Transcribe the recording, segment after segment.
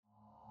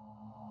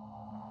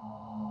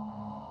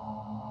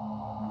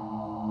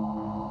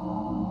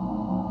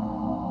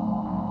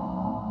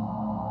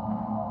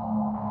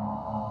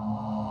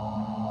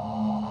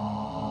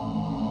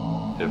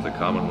If the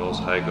Commonwealth's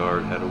High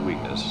Guard had a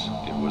weakness,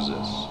 it was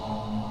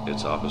this.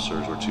 Its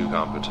officers were too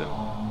competent,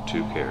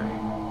 too caring,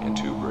 and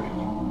too brave.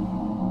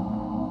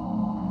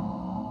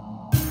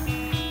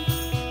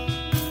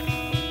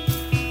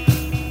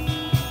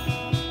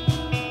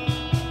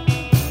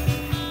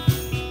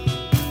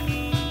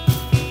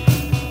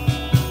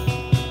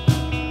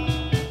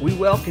 We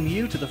welcome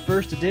you to the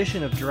first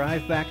edition of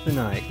Drive Back the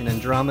Night, an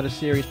Andromeda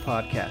series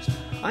podcast.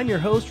 I'm your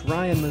host,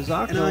 Ryan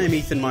Mazzacco. And I'm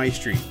Ethan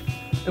Maestri.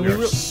 And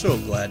we're so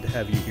glad to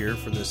have you here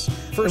for this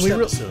first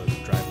episode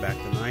of Drive Back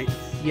the Night.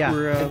 Yeah.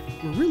 We're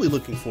really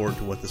looking forward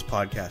to what this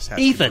podcast has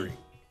Ethan. to bring.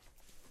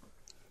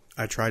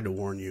 I tried to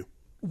warn you.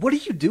 What are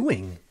you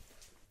doing?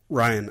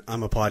 Ryan,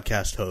 I'm a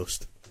podcast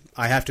host.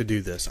 I have to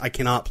do this. I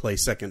cannot play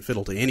second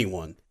fiddle to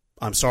anyone.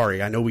 I'm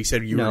sorry. I know we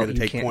said you were going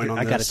to take point on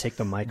this. I got to take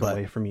the mic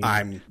away from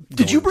you.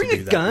 Did you bring a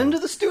gun to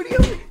the studio?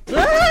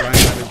 Ryan,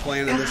 I've been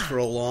planning this for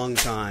a long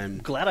time.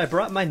 Glad I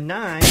brought my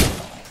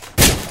knife.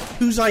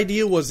 Whose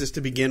idea was this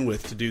to begin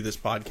with to do this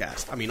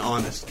podcast? I mean,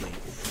 honestly.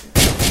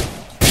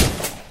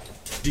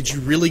 Did you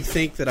really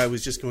think that I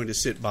was just going to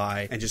sit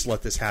by and just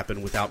let this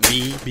happen without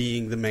me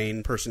being the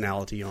main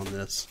personality on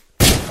this?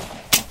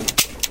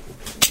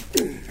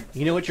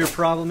 You know what your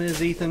problem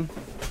is, Ethan?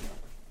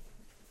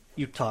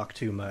 You talk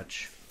too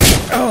much.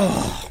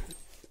 Oh,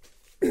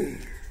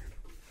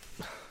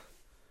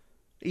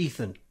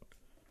 Ethan,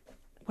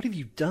 what have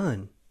you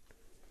done?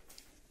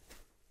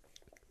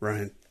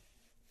 Ryan,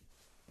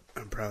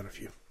 I'm proud of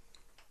you.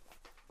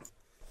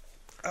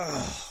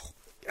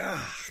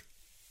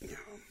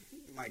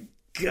 My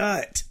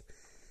gut.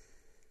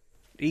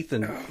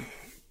 Ethan,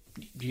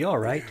 you all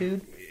right,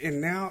 dude?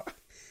 And now,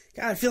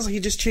 God, it feels like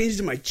it just changed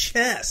in my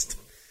chest.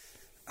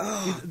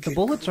 Oh, the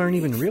bullets aren't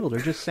even real; they're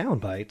just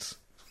sound bites.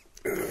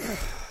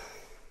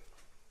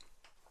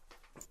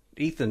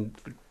 Ethan.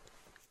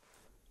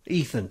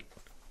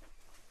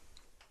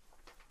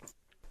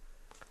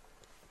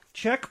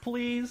 Check,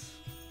 please.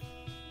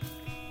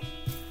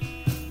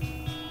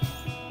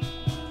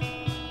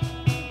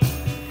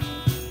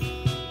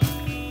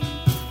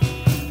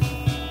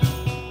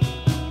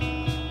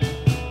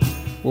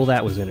 Well,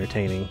 that was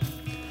entertaining.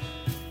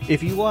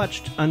 If you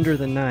watched Under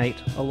the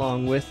Night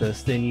along with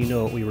us, then you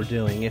know what we were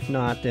doing. If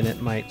not, then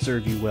it might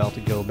serve you well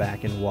to go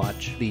back and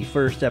watch the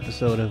first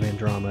episode of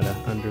Andromeda,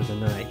 Under the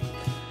Night.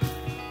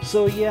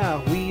 So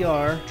yeah, we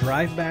are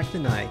Drive Back the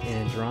Night,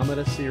 an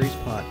Andromeda series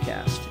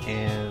podcast,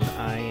 and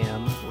I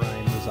am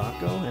Ryan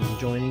Mazzacco, and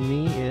joining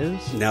me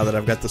is... Now that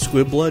I've got the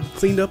squib blood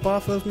cleaned up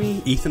off of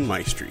me, Ethan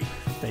Maestri.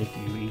 Thank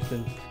you,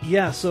 Ethan.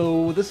 Yeah,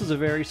 so this is a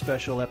very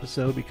special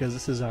episode because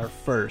this is our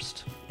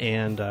first,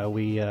 and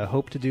we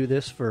hope to do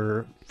this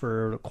for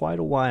quite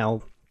a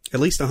while. At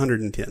least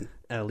 110.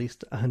 At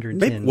least 110.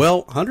 Maybe,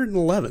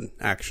 111,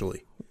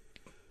 actually.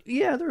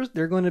 Yeah,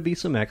 there are going to be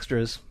some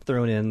extras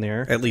thrown in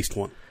there. At least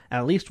one.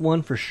 At least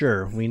one for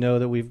sure. We know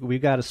that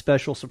we've got a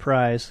special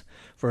surprise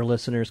for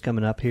listeners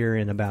coming up here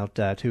in about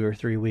 2 or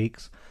 3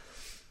 weeks.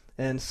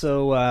 And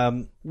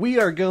so we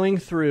are going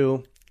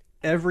through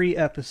every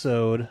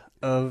episode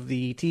of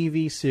the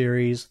TV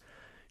series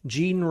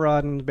Gene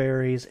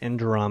Roddenberry's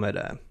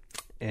Andromeda.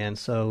 And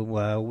so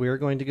we're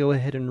going to go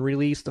ahead and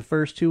release the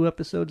first 2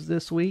 episodes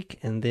this week,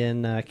 and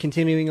then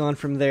continuing on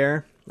from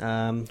there,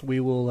 we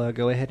will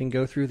go ahead and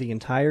go through the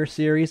entire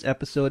series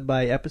episode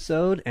by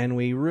episode, and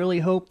we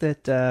really hope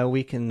that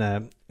we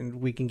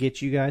can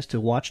get you guys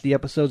to watch the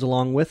episodes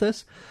along with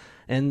us,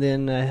 and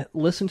then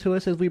listen to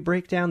us as we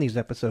break down these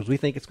episodes. We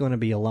think it's going to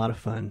be a lot of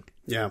fun.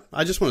 Yeah,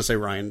 I just want to say,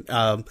 Ryan,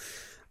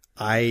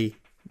 I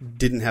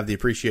didn't have the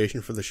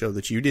appreciation for the show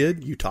that you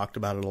did. You talked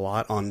about it a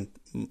lot on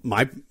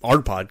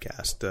our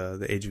podcast,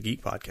 the Age of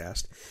Geek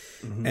podcast.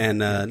 Mm-hmm.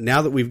 And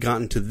now that we've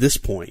gotten to this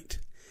point,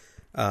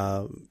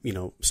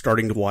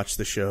 starting to watch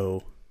the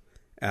show,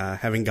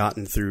 having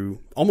gotten through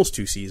almost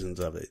 2 seasons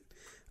of it,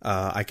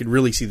 I could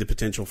really see the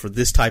potential for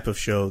this type of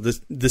show.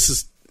 This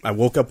is. I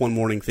woke up one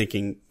morning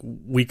thinking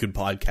we could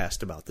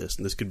podcast about this,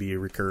 and this could be a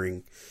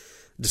recurring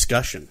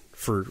discussion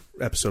for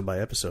episode by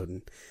episode.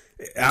 And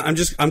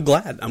I'm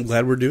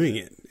glad we're doing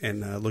it,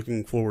 and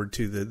looking forward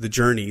to the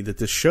journey that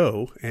this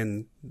show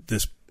and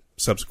this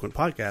subsequent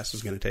podcast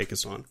is going to take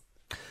us on.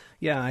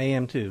 Yeah, I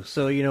am too.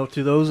 So,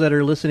 to those that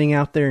are listening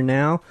out there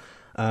now,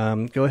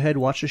 go ahead,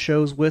 watch the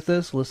shows with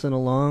us, listen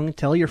along,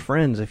 tell your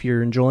friends if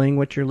you're enjoying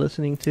what you're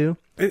listening to.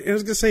 And I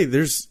was going to say,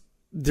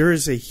 there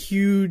is a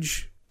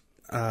huge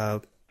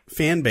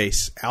fan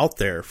base out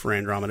there for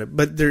Andromeda,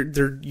 but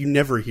you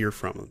never hear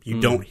from them. You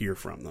don't hear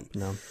from them.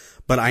 No.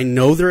 But I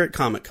know they're at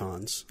Comic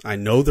Cons. I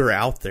know they're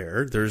out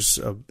there. There's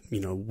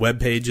web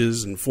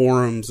pages and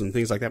forums and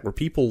things like that where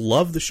people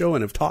love the show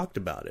and have talked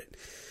about it.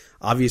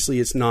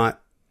 Obviously, it's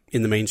not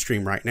in the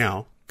mainstream right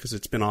now because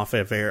it's been off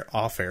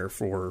air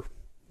for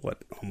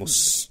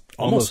almost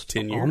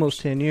 10 years. Almost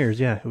 10 years.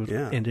 Yeah, it was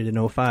ended in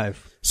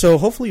 2005. So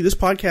hopefully this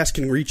podcast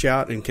can reach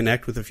out and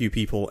connect with a few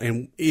people,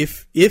 and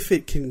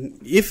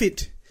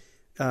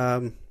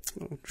I'm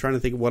trying to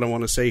think of what I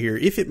want to say here.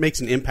 If it makes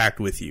an impact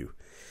with you,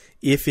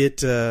 if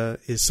it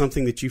is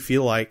something that you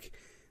feel like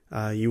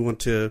you want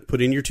to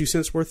put in your 2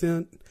 cents worth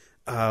in,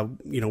 we're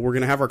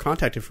going to have our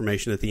contact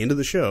information at the end of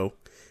the show,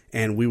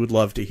 and we would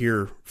love to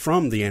hear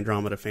from the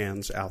Andromeda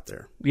fans out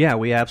there. Yeah,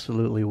 we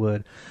absolutely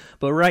would.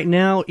 But right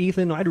now,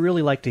 Ethan, I'd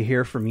really like to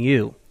hear from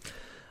you.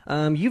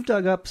 You've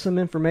dug up some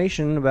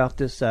information about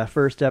this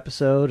first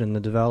episode and the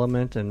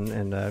development,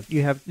 and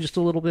you have just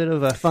a little bit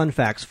of fun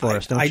facts for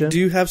us, don't you? I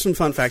do have some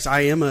fun facts.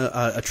 I am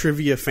a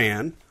trivia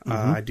fan.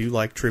 I do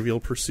like Trivial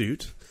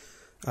Pursuit.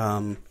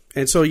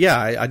 And so, yeah,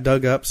 I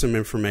dug up some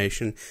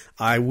information.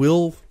 I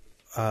will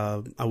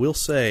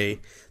say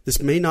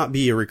this may not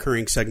be a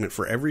recurring segment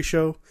for every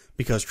show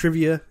because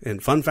trivia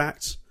and fun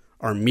facts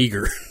are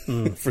meager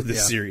for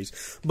this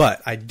series.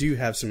 But I do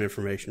have some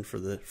information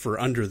for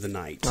Under the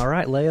Night. All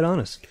right, lay it on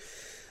us.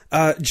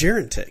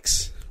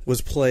 Gerontics was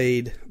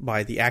played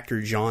by the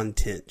actor John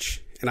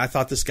Tench, and I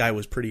thought this guy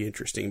was pretty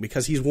interesting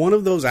because he's one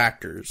of those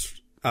actors.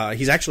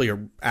 He's actually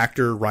an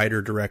actor,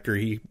 writer, director.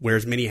 He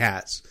wears many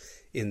hats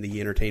in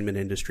the entertainment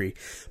industry.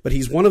 But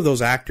he's one of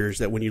those actors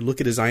that when you look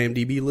at his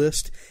IMDb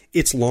list,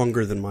 it's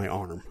longer than my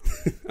arm.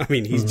 I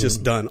mean, he's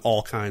just done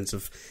all kinds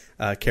of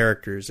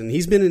characters. And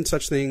he's been in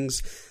such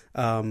things,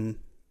 The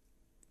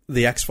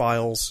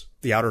X-Files,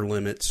 The Outer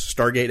Limits,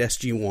 Stargate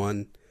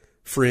SG-1,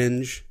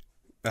 Fringe.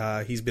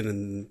 He's been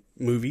in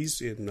movies,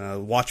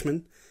 in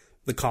Watchmen,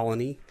 The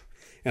Colony.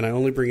 And I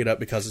only bring it up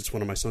because it's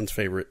one of my son's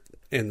favorite,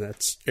 and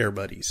that's Air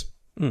Buddies.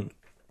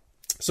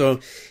 So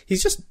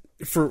he's just...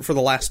 For the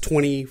last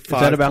 25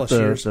 Is that about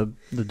years.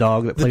 the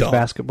dog that plays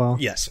basketball?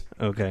 Yes.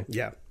 Okay.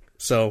 Yeah.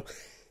 So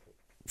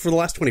for the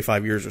last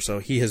 25 years or so,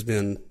 he's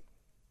one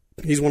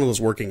of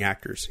those working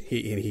actors.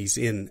 He's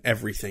in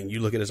everything. You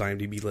look at his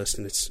IMDb list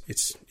and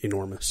it's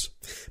enormous.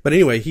 But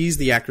anyway, he's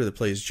the actor that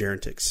plays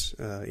Gerontics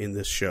in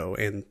this show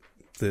and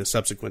the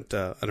subsequent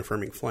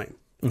Unaffirming Flame.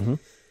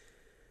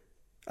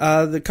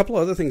 The couple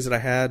of other things that I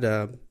had,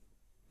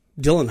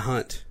 Dylan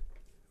Hunt.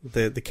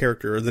 The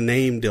character, or the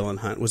name Dylan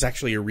Hunt, was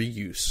actually a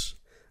reuse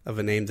of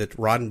a name that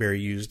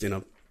Roddenberry used in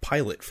a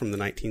pilot from the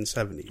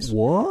 1970s.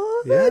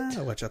 What?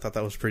 Yeah, which I thought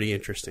that was pretty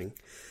interesting.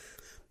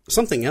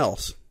 Something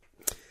else.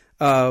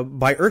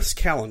 By Earth's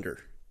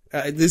calendar.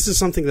 This is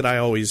something that I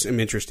always am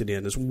interested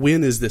in, is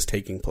when is this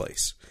taking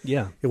place?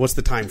 Yeah. What's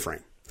the time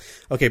frame?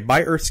 Okay,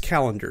 by Earth's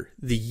calendar,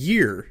 the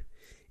year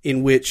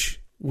in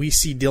which we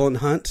see Dylan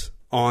Hunt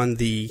on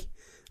the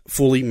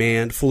fully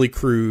manned, fully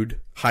crewed,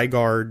 high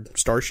guard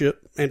starship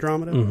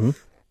Andromeda,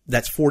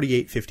 that's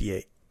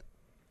 4858.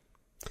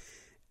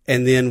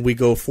 And then we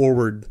go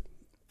forward.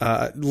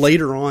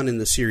 Later on in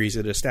the series,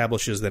 it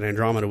establishes that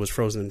Andromeda was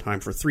frozen in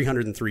time for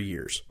 303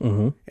 years.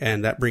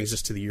 And that brings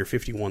us to the year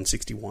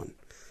 5161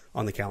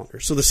 on the calendar.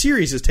 So the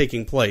series is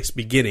taking place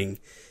beginning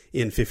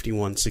in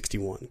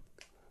 5161.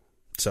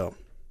 So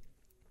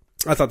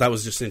I thought that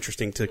was just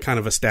interesting to kind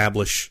of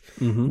establish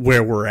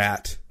where we're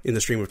at in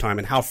the stream of time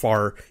and how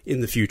far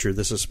in the future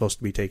this is supposed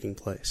to be taking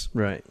place.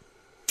 Right.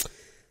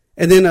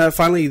 And then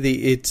finally,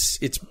 it's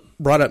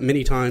brought up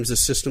many times, the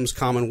system's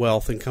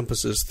commonwealth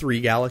encompasses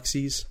 3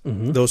 galaxies.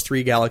 Those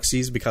 3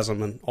 galaxies, because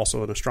I'm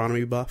also an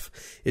astronomy buff,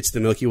 it's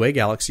the Milky Way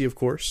galaxy, of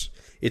course.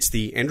 It's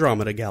the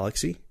Andromeda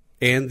galaxy,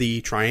 and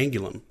the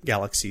Triangulum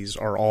galaxies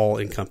are all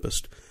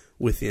encompassed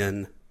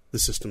within the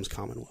system's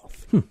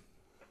commonwealth.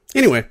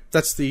 Anyway,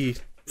 that's the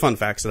fun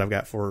facts that I've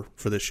got for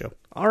this show.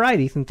 All right,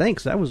 Ethan,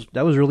 thanks. That was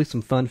really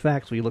some fun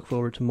facts. We look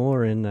forward to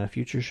more in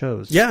future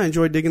shows. Yeah, I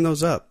enjoyed digging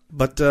those up.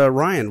 But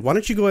Ryan, why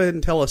don't you go ahead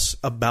and tell us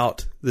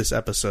about this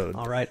episode?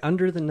 All right,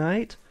 Under the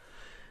Night.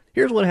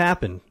 Here's what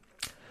happened.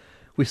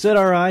 We set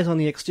our eyes on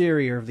the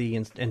exterior of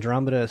the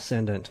Andromeda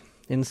Ascendant.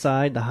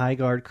 Inside, the High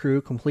Guard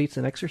crew completes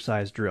an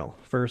exercise drill.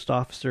 First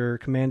Officer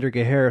Commander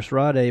Gaheris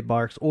Rade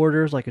barks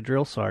orders like a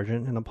drill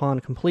sergeant, and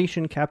upon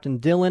completion, Captain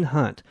Dylan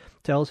Hunt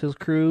tells his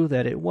crew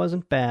that it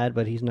wasn't bad,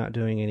 but he's not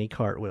doing any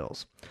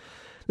cartwheels.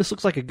 This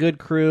looks like a good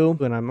crew,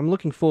 and I'm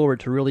looking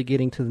forward to really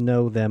getting to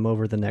know them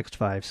over the next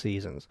 5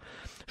 seasons.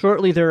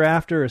 Shortly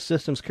thereafter, a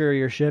systems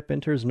courier ship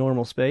enters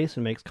normal space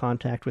and makes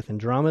contact with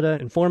Andromeda,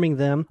 informing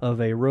them of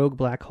a rogue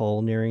black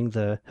hole nearing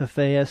the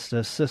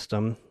Hephaestus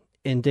system,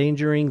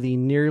 endangering the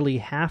nearly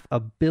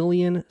 500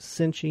 million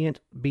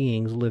sentient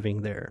beings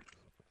living there.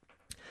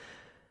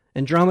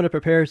 Andromeda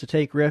prepares to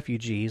take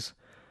refugees,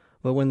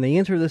 but when they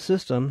enter the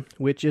system,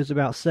 which is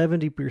about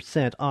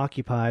 70%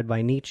 occupied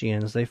by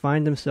Nietzscheans, they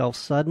find themselves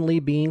suddenly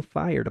being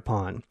fired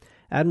upon.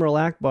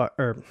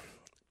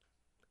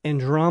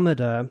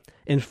 Andromeda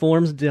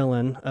informs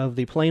Dylan of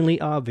the plainly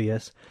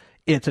obvious,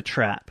 it's a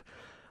trap.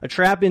 A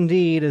trap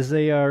indeed, as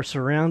they are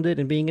surrounded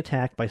and being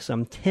attacked by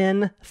some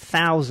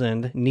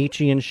 10,000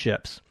 Nietzschean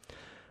ships.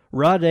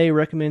 Rade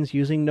recommends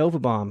using Nova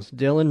bombs.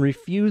 Dylan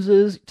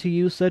refuses to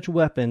use such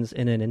weapons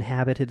in an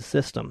inhabited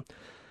system.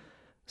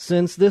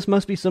 Since this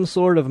must be some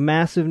sort of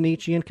massive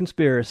Nietzschean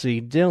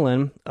conspiracy,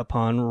 Dylan,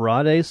 upon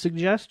Rade's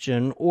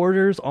suggestion,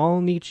 orders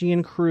all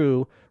Nietzschean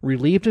crew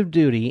relieved of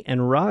duty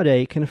and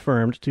Rade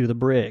confirmed to the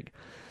brig.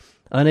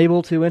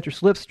 Unable to enter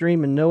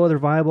Slipstream and no other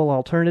viable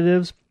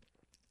alternatives,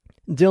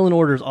 Dylan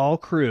orders all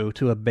crew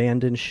to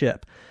abandon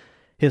ship.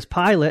 His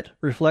pilot,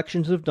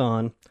 Reflections of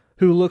Dawn,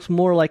 who looks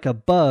more like a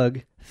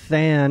bug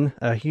than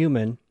a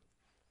human,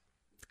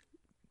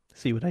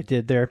 See what I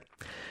did there?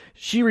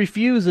 She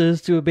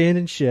refuses to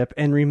abandon ship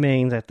and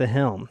remains at the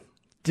helm.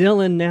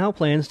 Dylan now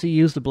plans to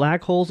use the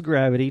black hole's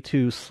gravity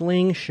to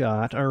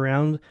slingshot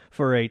around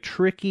for a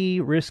tricky,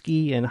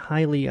 risky, and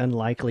highly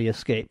unlikely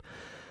escape.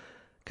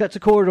 Cut to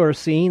corridor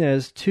scene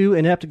as two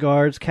inept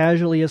guards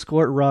casually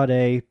escort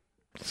Rade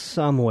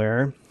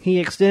somewhere. He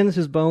extends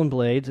his bone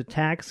blades,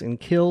 attacks, and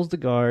kills the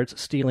guards,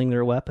 stealing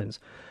their weapons.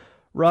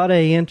 Rade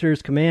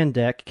enters command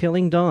deck,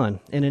 killing Dawn.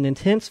 In an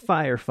intense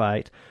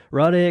firefight,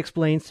 Rade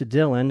explains to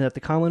Dylan that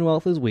the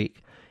Commonwealth is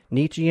weak.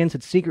 Nietzscheans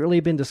had secretly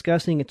been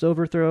discussing its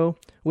overthrow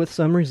with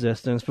some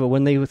resistance, but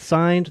when they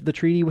signed the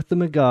treaty with the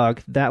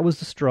Magog, that was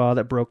the straw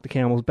that broke the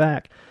camel's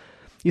back.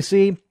 You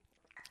see,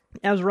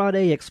 as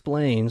Rade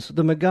explains,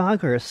 the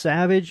Magog are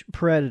savage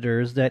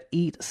predators that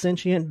eat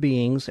sentient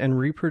beings and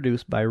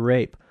reproduce by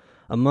rape.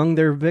 Among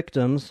their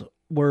victims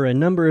were a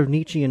number of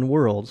Nietzschean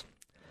worlds.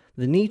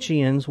 The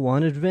Nietzscheans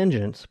wanted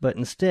vengeance, but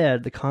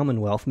instead the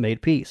Commonwealth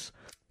made peace.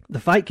 The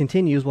fight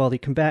continues while the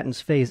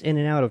combatants phase in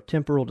and out of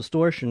temporal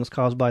distortions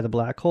caused by the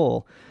black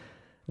hole.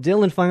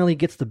 Dylan finally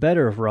gets the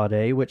better of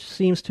Rade, which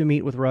seems to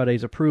meet with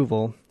Rade's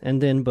approval,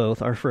 and then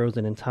both are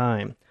frozen in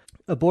time.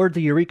 Aboard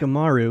the Eureka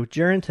Maru,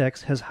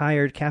 Gerentex has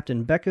hired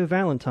Captain Becca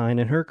Valentine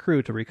and her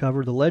crew to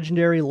recover the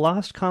legendary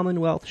Lost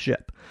Commonwealth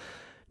ship.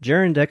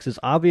 Gerentex is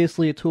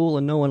obviously a tool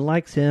and no one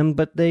likes him,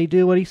 but they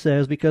do what he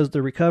says because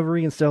the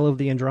recovery and sale of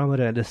the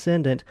Andromeda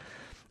Descendant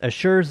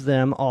assures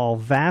them all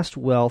vast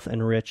wealth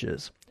and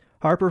riches.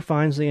 Harper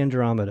finds the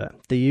Andromeda.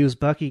 They use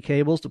Bucky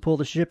cables to pull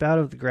the ship out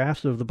of the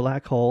grasp of the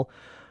black hole,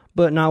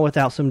 but not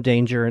without some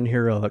danger and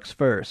heroics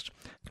first.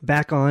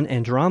 Back on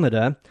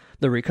Andromeda,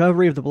 the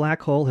recovery of the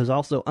black hole has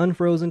also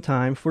unfrozen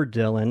time for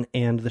Dylan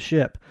and the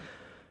ship.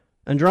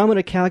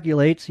 Andromeda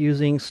calculates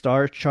using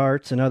star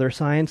charts and other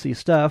sciencey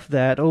stuff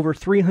that over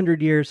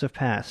 300 years have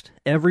passed.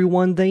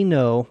 Everyone they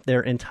know,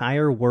 their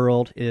entire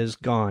world is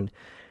gone.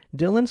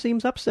 Dylan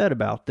seems upset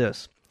about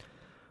this.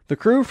 The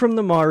crew from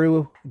the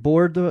Maru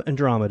board the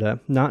Andromeda,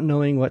 not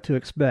knowing what to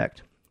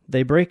expect.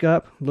 They break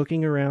up,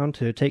 looking around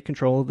to take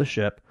control of the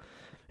ship.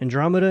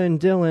 Andromeda and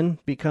Dylan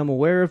become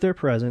aware of their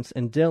presence,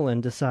 and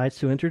Dylan decides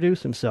to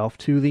introduce himself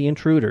to the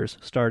intruders,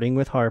 starting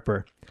with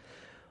Harper.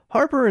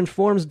 Harper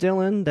informs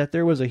Dylan that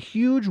there was a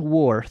huge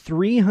war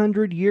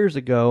 300 years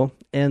ago,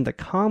 and the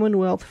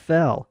Commonwealth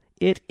fell.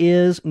 It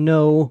is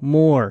no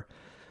more.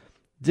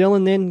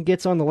 Dylan then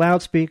gets on the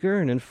loudspeaker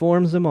and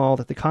informs them all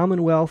that the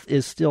Commonwealth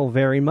is still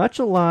very much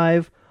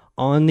alive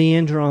on the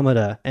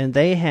Andromeda, and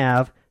they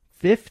have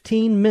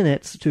 15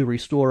 minutes to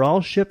restore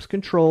all ship's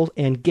controls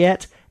and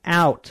get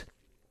out.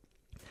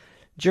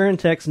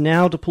 Gerentex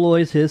now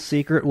deploys his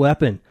secret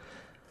weapon.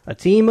 A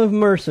team of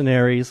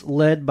mercenaries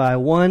led by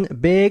one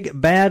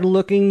big,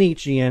 bad-looking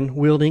Nietzschean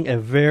wielding a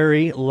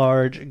very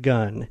large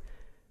gun.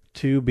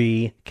 To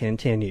be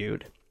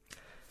continued.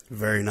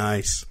 Very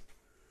nice.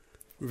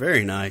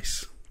 Very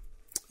nice.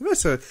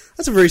 That's a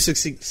very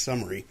succinct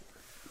summary.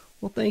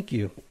 Well, thank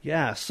you.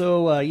 Yeah,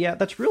 so,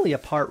 that's really a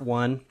part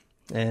one,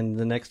 and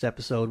the next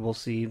episode we'll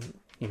see,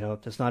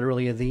 it's not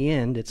really the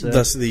end. It's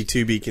thus the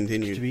to be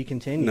continued. To be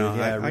continued, no,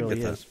 yeah, I it really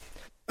get that. is.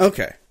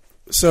 Okay,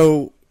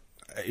 so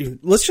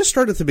let's just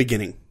start at the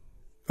beginning.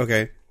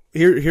 Okay,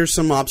 here's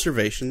some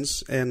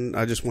observations, and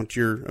I just want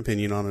your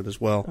opinion on it as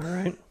well. All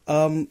right.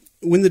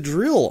 When the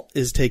drill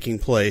is taking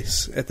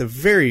place at the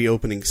very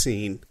opening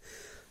scene,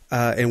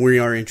 and we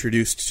are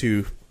introduced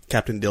to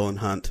Captain Dylan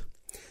Hunt,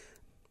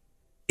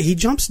 he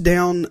jumps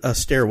down a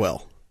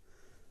stairwell,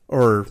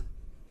 or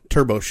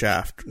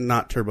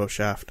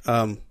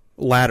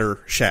ladder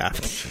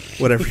shaft,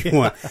 whatever you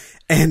want,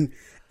 and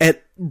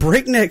at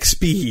breakneck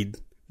speed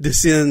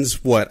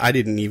descends what I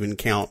didn't even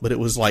count, but it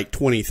was like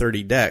 20,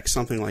 30 decks,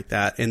 something like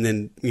that, and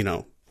then,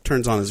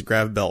 turns on his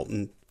grav belt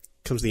and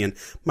comes to the end.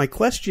 My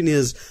question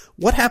is,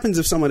 what happens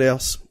if someone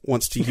else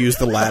wants to use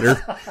the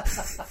ladder?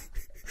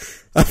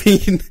 I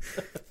mean,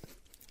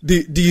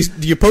 do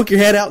you poke your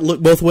head out and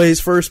look both ways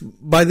first?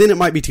 By then it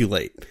might be too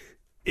late.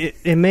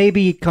 It may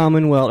be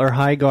Commonwealth or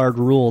High Guard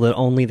rule that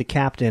only the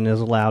captain is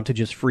allowed to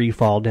just free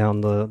fall down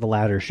the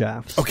ladder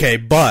shafts. Okay,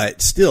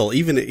 but still,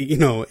 even,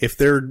 if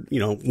they're,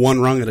 one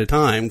rung at a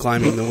time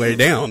climbing the way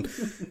down,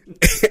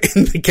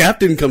 and the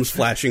captain comes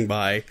flashing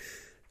by,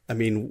 I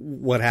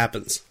mean, what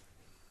happens?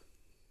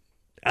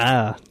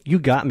 You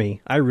got me.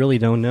 I really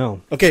don't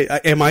know. Okay,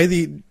 am I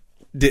the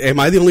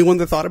only one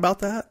that thought about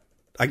that?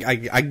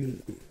 I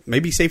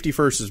maybe safety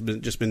first has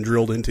just been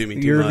drilled into me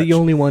too You're much. the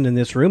only one in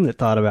this room that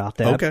thought about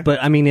that. Okay.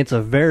 But, I mean, it's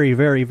a very,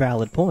 very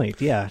valid point.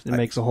 Yeah, it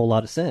makes a whole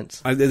lot of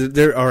sense. All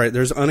right,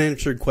 there's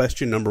unanswered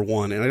question number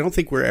one, and I don't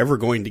think we're ever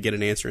going to get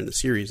an answer in the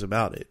series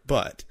about it,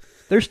 but...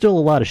 There's still a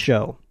lot of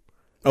show.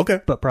 Okay.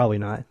 But probably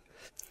not.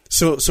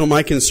 So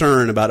my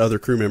concern about other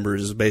crew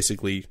members is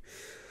basically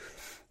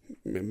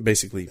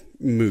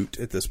moot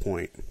at this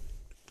point.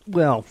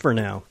 Well, for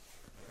now.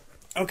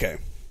 Okay.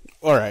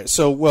 All right.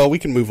 So, we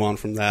can move on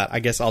from that. I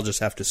guess I'll just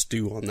have to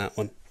stew on that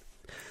one.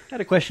 I had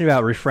a question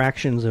about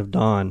refractions of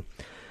dawn.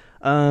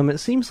 It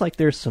seems like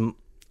there's some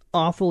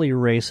awfully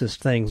racist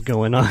things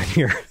going on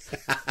here.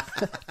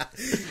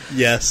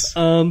 Yes.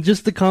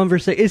 Just the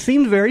conversation. It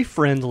seemed very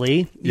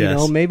friendly. You Yes.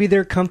 know, maybe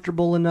they're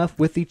comfortable enough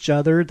with each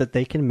other that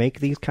they can make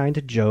these kind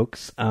of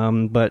jokes.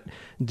 But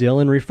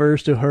Dylan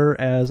refers to her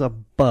as a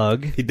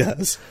bug. He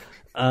does.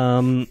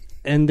 And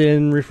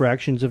then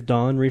Refractions of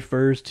Dawn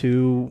refers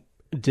to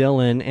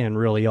Dylan and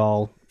really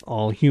all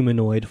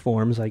humanoid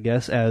forms, I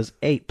guess, as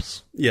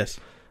apes. Yes.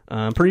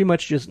 Pretty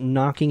much just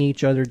knocking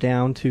each other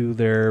down to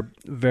their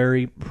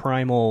very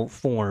primal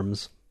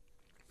forms.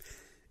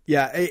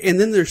 Yeah, and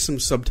then there's some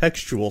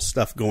subtextual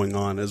stuff going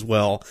on as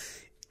well.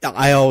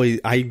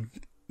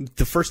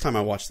 The first time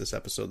I watched this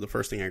episode, the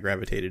first thing I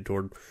gravitated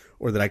toward,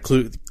 or that I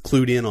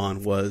clued in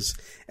on, was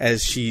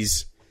as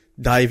she's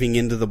diving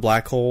into the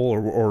black hole,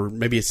 or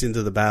maybe it's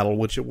into the battle,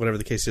 whatever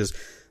the case is,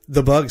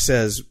 the bug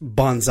says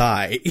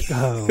bonsai.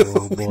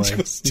 Oh boy!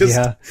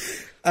 Yeah,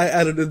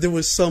 I don't know. There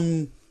was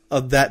some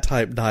of that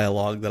type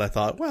dialogue that I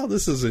thought, wow,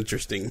 this is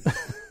interesting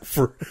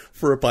for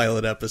a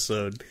pilot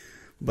episode.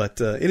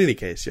 But in any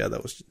case, yeah,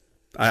 that was.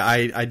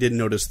 I did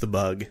notice the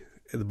bug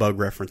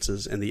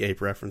references and the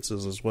ape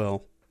references as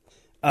well.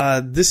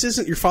 This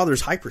isn't your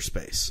father's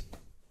hyperspace.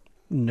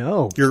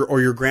 No.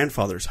 Your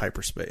grandfather's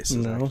hyperspace.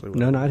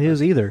 No, not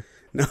his either.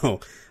 No.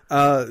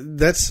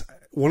 That's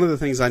one of the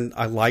things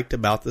I liked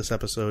about this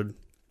episode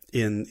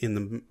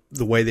in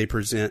the way they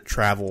present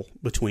travel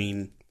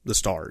between the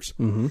stars.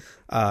 Mm-hmm.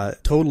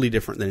 Totally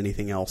different than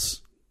anything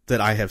else that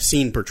I have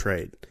seen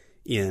portrayed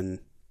in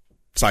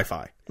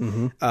sci-fi.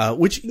 Mm-hmm.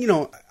 Which, you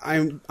know,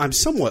 I'm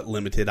somewhat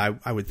limited,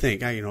 I would think.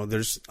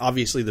 There's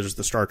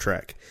the Star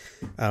Trek,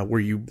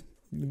 where you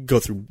go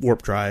through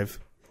warp drive,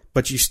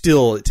 but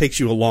it takes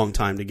you a long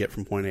time to get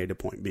from point A to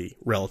point B,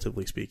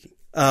 relatively speaking.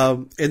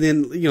 And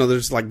then,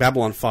 there's like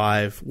Babylon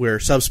 5, where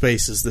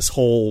subspace is this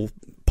whole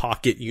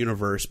pocket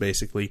universe,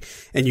 basically,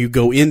 and you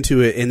go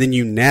into it and then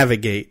you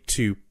navigate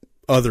to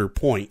other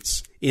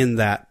points in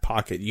that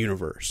pocket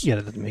universe. Yeah,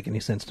 that doesn't make any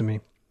sense to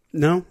me.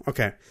 No?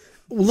 Okay.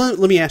 Well,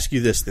 let me ask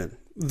you this then.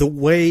 The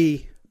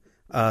way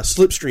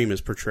Slipstream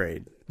is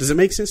portrayed, does it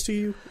make sense to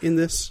you in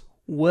this?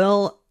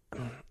 Well,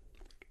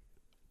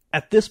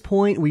 at this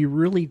point, we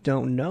really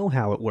don't know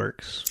how it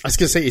works. I was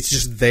going to say, it's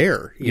just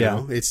there. You Yeah.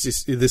 know? It's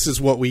just, this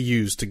is what we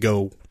use to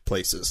go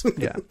places.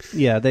 Yeah.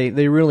 Yeah,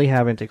 they really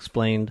haven't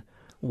explained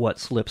what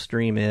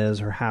Slipstream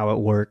is or how it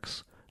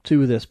works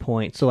to this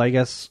point. So I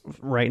guess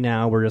right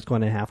now we're just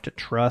going to have to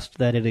trust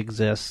that it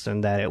exists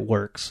and that it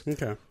works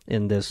Okay.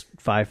 in this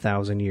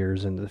 5,000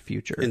 years into the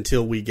future.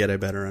 Until we get a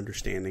better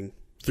understanding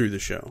through the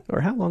show.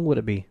 Or how long would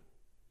it be?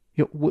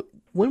 What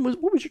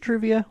was your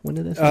trivia? When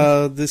did this?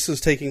 This is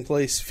taking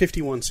place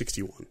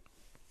 5161.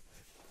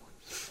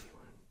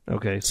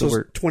 Okay, So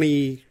we're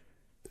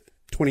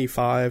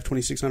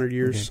 2600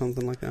 years, Okay.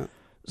 something like that.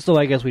 So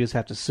I guess we just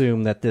have to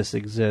assume that this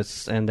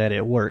exists and that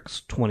it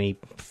works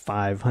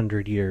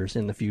 2,500 years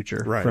in the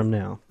future Right. from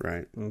now.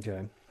 Right.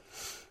 Okay.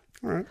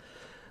 All right.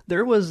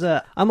 There was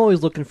I'm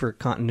always looking for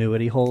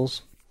continuity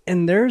holes,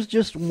 and there's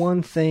just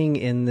one thing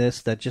in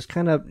this that just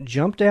kind of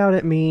jumped out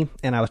at me,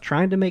 and I was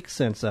trying to make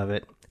sense of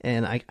it,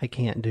 and I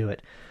can't do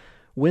it.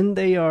 When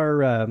they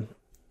are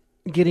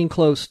getting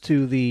close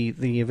to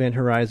the event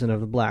horizon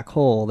of the black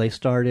hole, they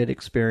started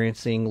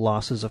experiencing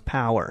losses of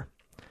power,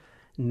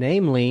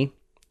 namely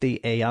the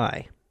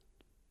AI.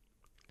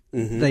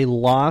 Mm-hmm. They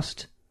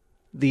lost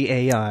the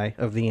AI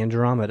of the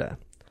Andromeda.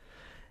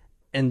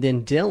 And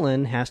then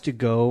Dylan has to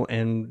go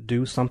and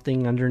do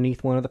something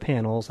underneath one of the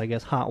panels, I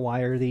guess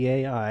hotwire the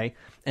AI,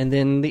 and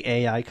then the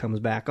AI comes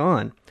back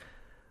on.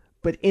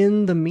 But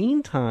in the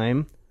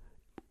meantime,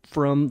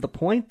 from the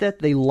point that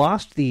they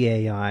lost the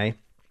AI,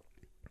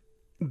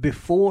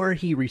 before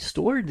he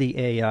restored the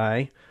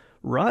AI,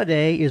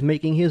 Rade is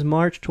making his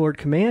march toward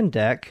command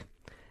deck,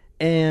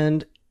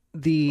 and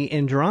the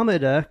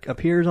Andromeda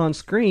appears on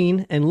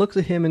screen and looks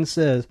at him and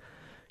says,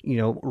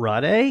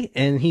 Rade,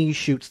 and he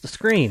shoots the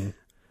screen.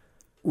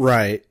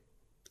 Right.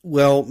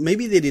 Well,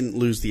 maybe they didn't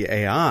lose the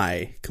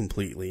AI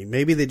completely.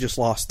 Maybe they just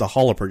lost the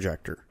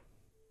holoprojector.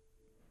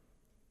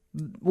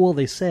 Well,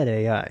 they said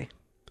AI.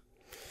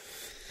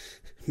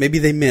 Maybe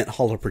they meant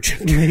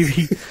holoprojector.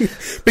 Maybe.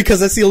 Because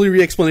that's the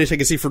only explanation I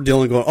can see for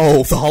Dylan going,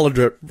 oh, the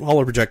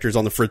holoprojector's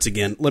on the fritz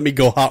again. Let me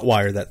go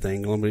hotwire that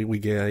thing.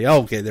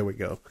 Okay, there we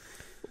go.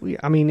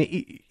 I mean,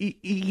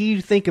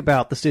 you think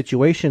about the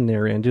situation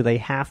they're in. Do they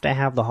have to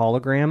have the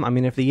hologram? I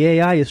mean, if the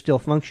AI is still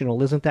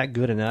functional, isn't that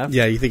good enough?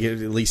 Yeah, you think it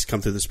at least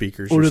come through the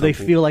speakers Or do something. they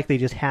feel like they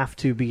just have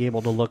to be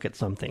able to look at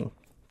something?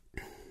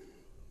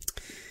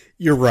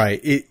 You're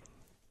right.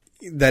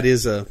 That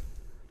is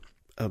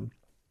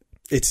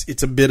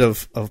it's a bit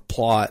of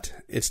plot.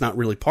 It's not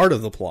really part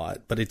of the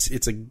plot, but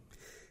it's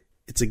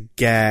a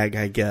gag,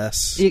 I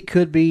guess. It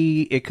could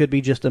be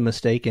just a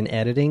mistake in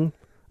editing.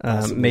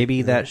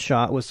 Maybe that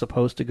shot was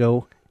supposed to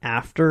go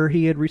after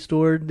he had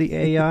restored the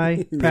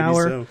AI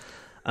power. Maybe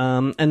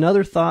so.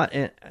 Another thought.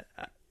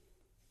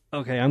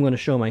 Okay, I'm going to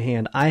show my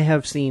hand. I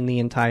have seen the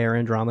entire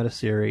Andromeda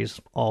series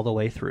all the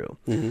way through.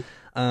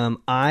 Mm-hmm.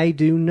 I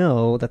do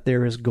know that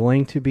there is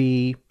going to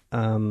be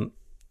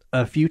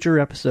a future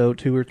episode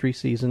 2 or 3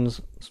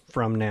 seasons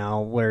from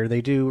now where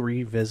they do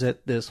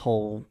revisit this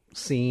whole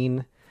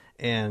scene.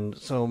 And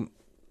so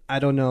I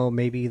don't know,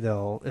 maybe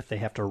if they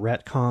have to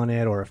retcon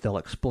it or if they'll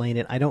explain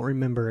it. I don't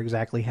remember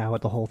exactly how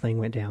the whole thing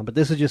went down, but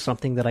this is just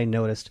something that I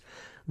noticed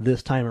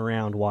this time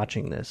around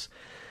watching this.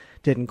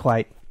 Didn't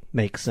quite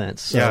make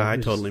sense. So yeah, I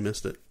totally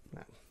missed it.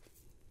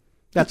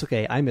 That's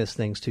okay. I miss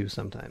things too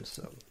sometimes.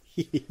 So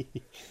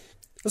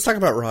let's talk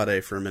about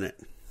Rade for a minute.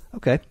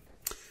 Okay.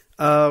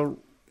 You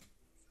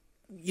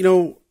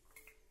know,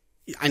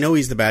 I know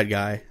he's the bad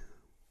guy.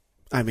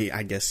 I mean,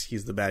 I guess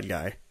he's the bad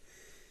guy,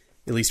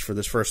 at least for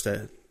this first.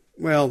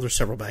 Well, there's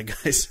several bad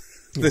guys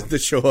that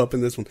show up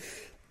in this one.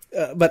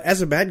 But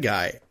as a bad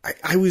guy,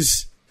 I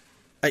was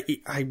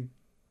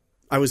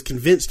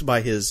convinced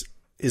by his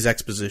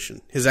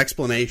exposition, his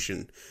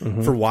explanation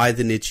for why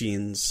the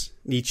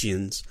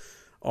Nietzscheans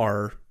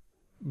are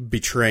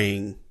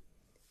betraying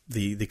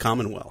the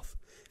Commonwealth.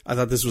 I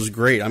thought this was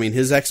great. I mean,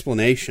 his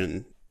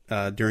explanation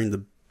during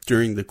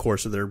the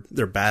course of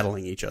their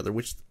battling each other,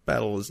 which the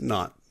battle is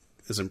not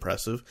as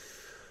impressive,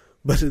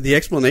 but the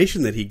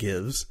explanation that he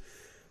gives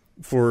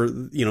for,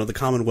 you know, the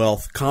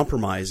Commonwealth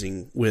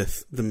compromising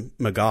with the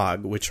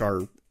Magog, which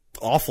are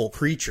awful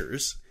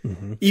creatures,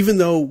 even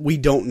though we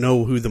don't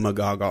know who the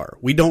Magog are.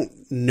 We don't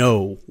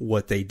know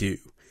what they do.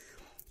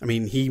 I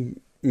mean, he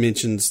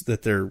mentions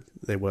that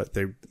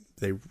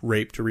they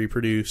rape to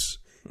reproduce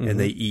and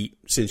they eat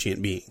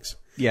sentient beings.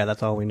 Yeah,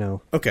 that's all we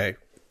know. Okay.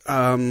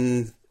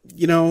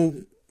 You know,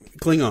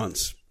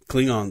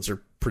 Klingons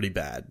are pretty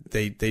bad.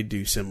 They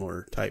do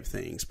similar type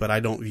things, but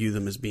I don't view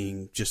them as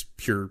being just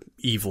pure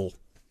evil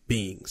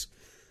beings.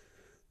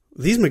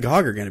 These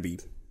Magog are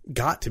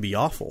got to be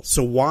awful.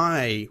 So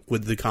why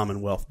would the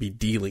Commonwealth be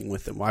dealing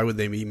with them? Why would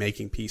they be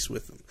making peace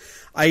with them?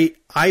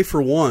 I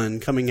for one,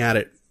 coming at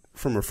it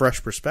from a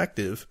fresh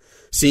perspective,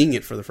 seeing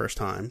it for the first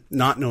time,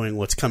 not knowing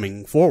what's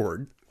coming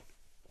forward,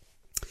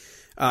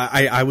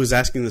 I was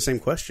asking the same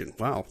question.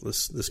 Wow,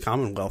 this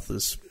Commonwealth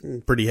is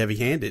pretty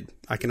heavy-handed.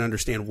 I can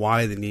understand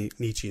why the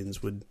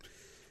Nietzscheans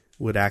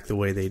would act the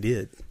way they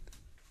did.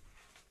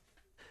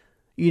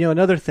 You know,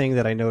 another thing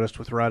that I noticed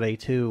with Rade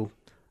too,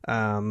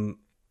 and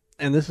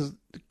this is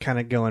kind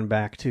of going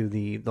back to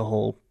the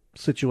whole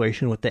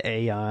situation with the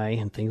AI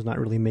and things not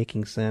really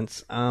making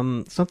sense.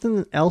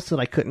 Something else that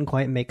I couldn't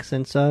quite make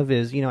sense of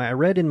is, you know, I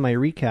read in my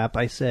recap,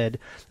 I said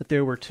that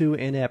there were 2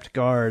 inept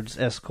guards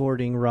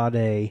escorting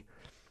Rade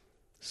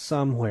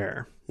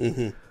somewhere.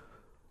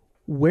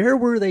 Where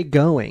were they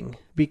going?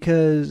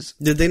 Because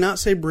did they not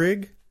say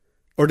brig?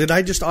 Or did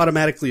I just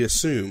automatically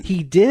assume?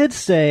 He did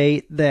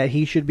say that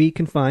he should be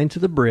confined to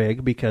the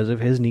brig because of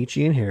his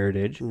Nietzschean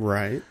heritage.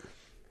 Right.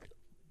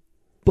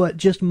 But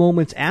just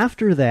moments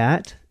after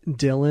that,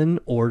 Dylan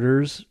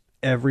orders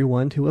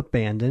everyone to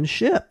abandon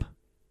ship.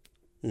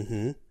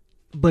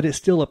 But it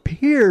still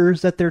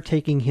appears that they're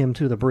taking him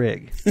to the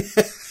brig.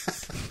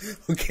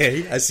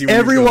 Okay, I see.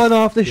 Everyone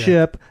off the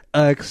ship,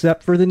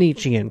 except for the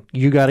Nietzschean.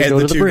 You got to go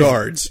to the brig.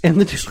 And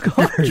the 2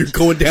 guards. You're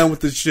going down with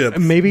the ship.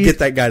 Maybe get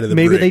that guy to the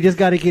brig. Maybe they just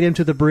got to get him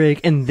to the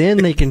brig, and then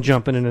they can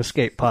jump in an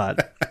escape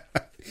pod.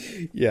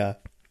 Yeah.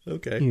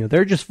 Okay. You know,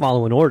 they're just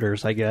following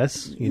orders, I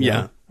guess. You know?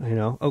 Yeah. You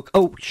know.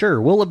 Oh,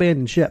 sure, we'll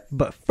abandon ship,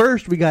 but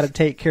first we got to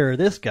take care of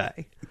this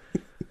guy.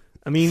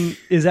 I mean,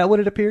 is that what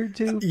it appeared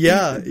to?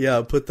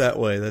 Yeah. Put that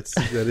way, that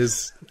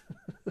is.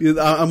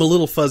 I'm a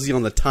little fuzzy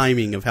on the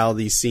timing of how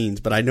these scenes,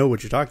 but I know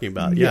what you're talking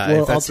about. Yeah,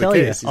 well, if that's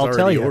I'll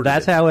tell you.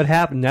 That's how it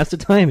happened. That's the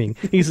timing.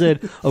 He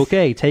said,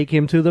 "Okay, take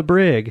him to the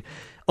brig."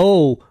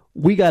 Oh,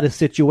 we got a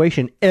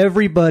situation.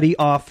 Everybody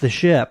off the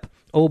ship.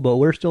 Oh, but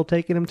we're still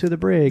taking him to the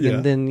brig,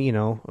 and then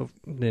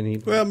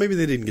Well, maybe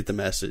they didn't get the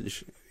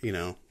message. You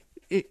know,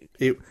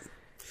 maybe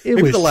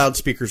was, the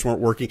loudspeakers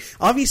weren't working.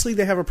 Obviously,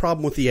 they have a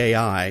problem with the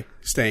AI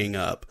staying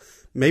up.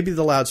 Maybe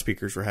the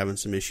loudspeakers were having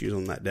some issues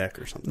on that deck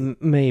or something.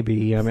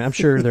 Maybe. I mean, I'm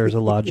sure there's a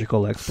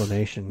logical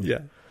explanation.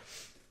 Yeah.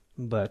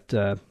 But,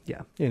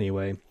 yeah,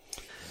 anyway.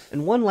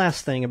 And one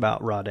last thing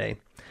about Rade.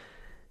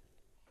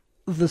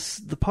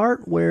 The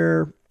part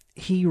where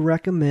he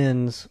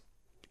recommends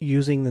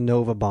using the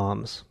Nova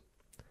bombs.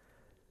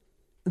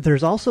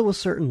 There's also a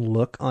certain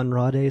look on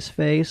Rade's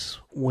face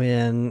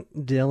when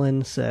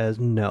Dylan says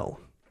no.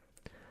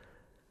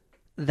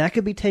 That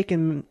could be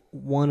taken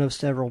one of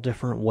several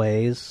different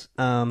ways,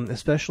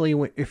 especially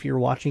if you're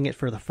watching it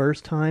for the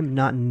first time,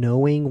 not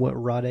knowing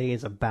what Rade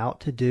is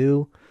about to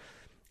do,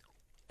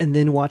 and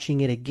then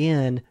watching it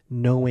again,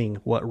 knowing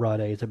what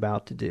Rade is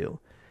about to do.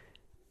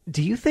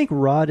 Do you think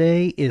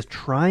Rade is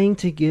trying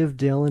to give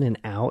Dylan an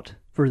out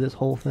for this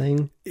whole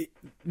thing?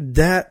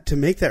 To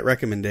make that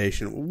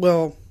recommendation,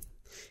 well,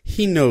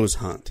 he knows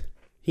Hunt.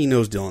 He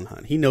knows Dylan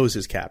Hunt. He knows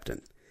his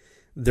captain.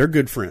 They're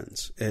good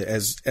friends,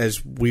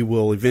 as we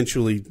will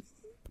eventually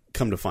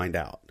come to find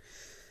out.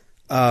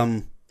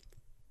 For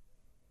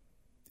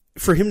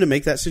him to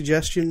make that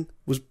suggestion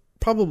was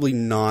probably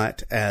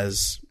not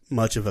as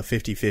much of a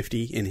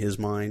 50-50 in his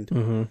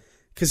mind,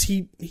 because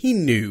he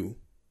knew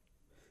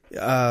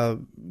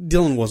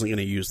Dylan wasn't going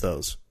to use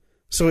those,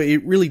 so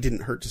it really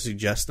didn't hurt to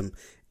suggest them.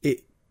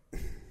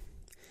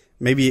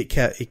 maybe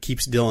it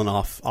keeps Dylan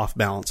off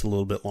balance a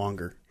little bit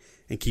longer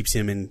and keeps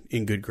him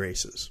in good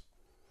graces.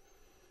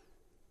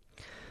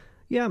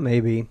 Yeah,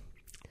 maybe.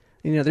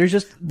 There's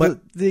just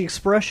the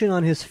expression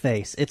on his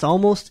face. It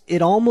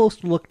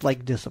almost looked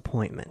like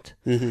disappointment.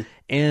 Mm-hmm.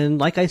 And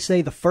like I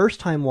say, the first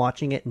time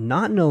watching it,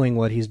 not knowing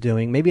what he's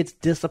doing, maybe it's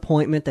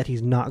disappointment that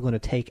he's not going to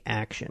take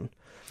action.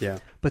 Yeah.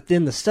 But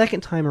then the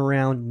second time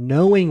around,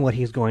 knowing what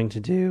he's going to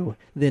do,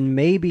 then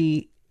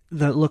maybe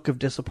the look of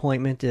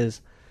disappointment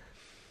is,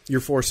 you're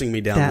forcing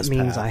me down this path.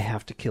 That means I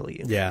have to kill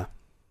you. Yeah.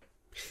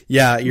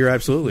 Yeah, you're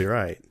absolutely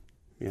right.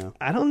 Yeah.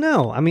 I don't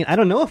know. I mean, I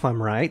don't know if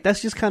I'm right.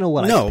 That's just kind of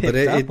what I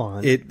picked up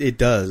on. It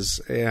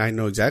does. And I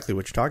know exactly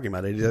what you're talking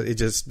about. It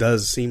just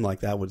does seem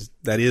like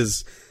that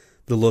is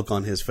the look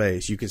on his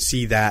face. You can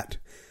see that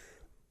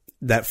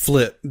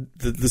flip,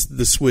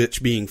 the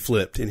switch being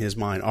flipped in his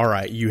mind. All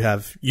right, you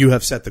have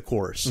set the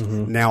course.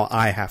 Mm-hmm. Now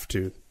I have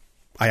to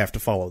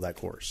follow that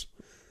course.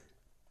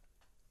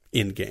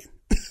 End game.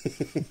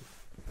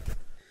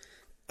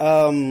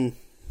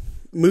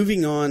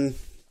 Moving on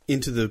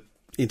into the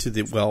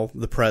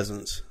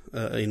present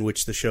in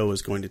which the show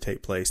is going to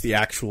take place, the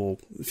actual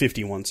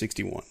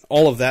 5161.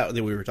 All of that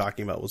we were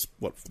talking about was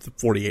the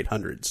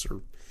 4800s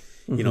or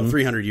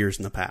 300 years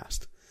in the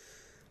past.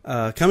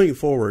 Coming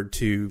forward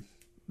to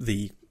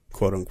the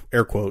quote unquote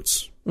air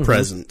quotes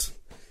present.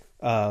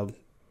 I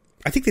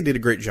think they did a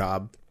great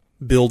job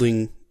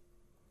building,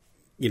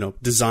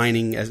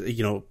 designing, as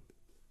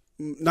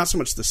not so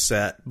much the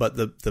set, but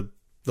the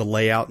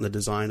layout and the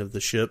design of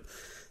the ship,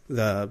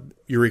 the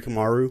Eureka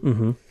Maru.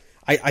 Mm-hmm.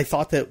 I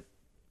thought that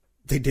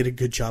they did a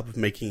good job of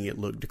making it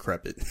look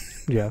decrepit.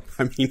 Yeah.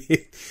 I mean,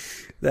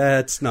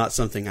 that's not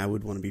something I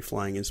would want to be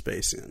flying in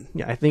space in.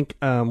 Yeah, I think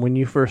when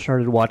you first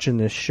started watching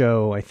this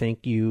show, I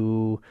think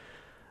you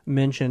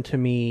mentioned to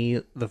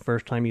me the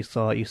first time you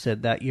saw it, you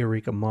said that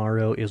Eureka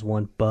Maru is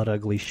one butt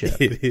ugly ship.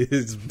 It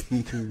is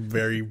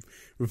very,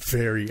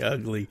 very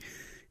ugly.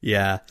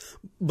 Yeah.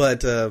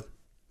 But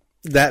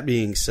that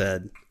being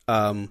said,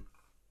 the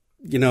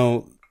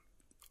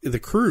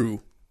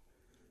crew,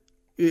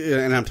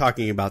 and I'm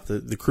talking about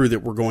the crew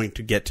that we're going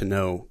to get to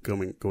know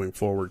going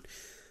forward,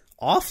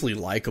 awfully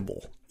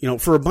likable.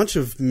 For a bunch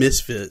of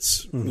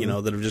misfits,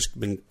 that have just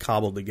been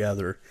cobbled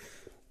together,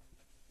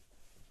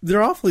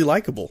 they're awfully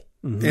likable.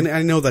 Mm-hmm. And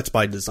I know that's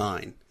by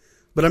design.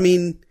 But I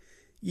mean,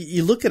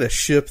 you look at a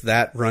ship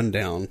that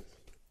rundown,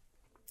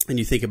 and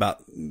you think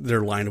about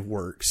their line of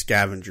work,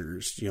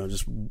 scavengers,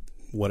 just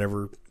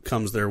whatever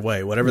comes their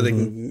way, whatever they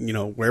can,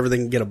 wherever they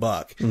can get a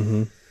buck.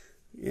 Mm-hmm.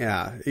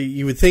 Yeah,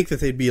 you would think that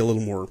they'd be a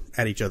little more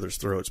at each other's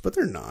throats, but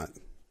they're not.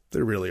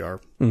 They really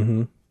are.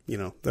 Mm-hmm.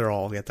 They're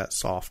all got that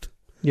soft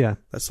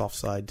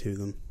side to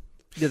them,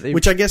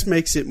 which I guess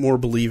makes it more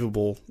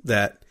believable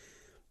that.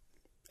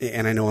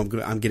 And I know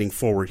I'm getting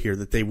forward here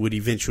that they would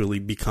eventually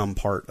become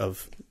part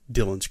of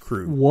Dylan's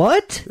crew.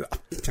 What?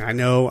 I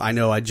know.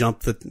 I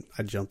jumped the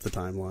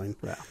timeline.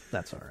 Well,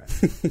 that's all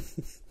right.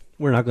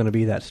 We're not going to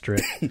be that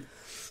strict.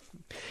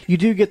 You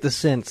do get the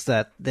sense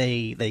that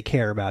they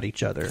care about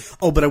each other.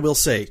 Oh, but I will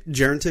say,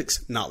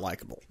 Gerontic's not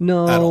likable.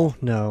 No,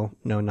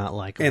 not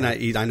likable.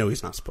 And I know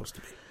he's not supposed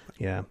to be.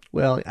 Yeah.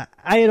 Well,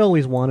 I had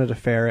always wanted a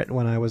ferret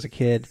when I was a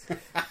kid.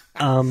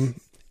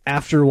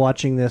 After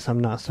watching this, I'm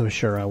not so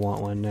sure I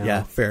want one now.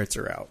 Yeah, ferrets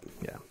are out.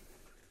 Yeah.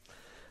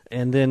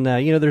 And then,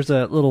 there's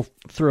a little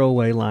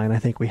throwaway line I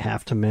think we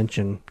have to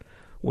mention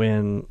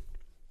when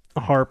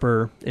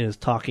Harper is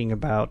talking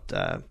about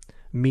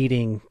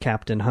meeting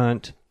Captain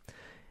Hunt.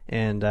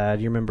 And do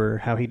you remember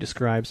how he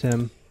describes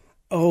him?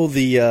 Oh,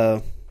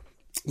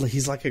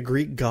 he's like a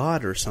Greek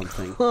god or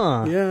something.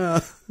 Huh.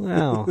 Yeah.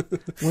 Wow.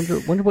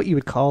 Wonder what you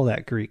would call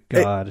that Greek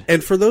god.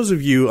 And for those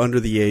of you under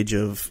the age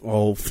of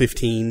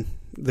 15,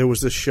 there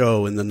was this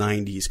show in the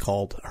 90s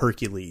called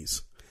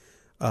Hercules,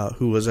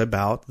 who was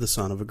about the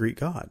son of a Greek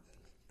god.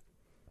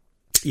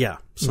 Yeah,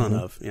 son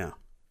of, yeah.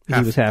 He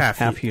was half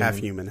human. Half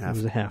human, half...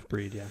 He was a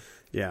half-breed, yeah.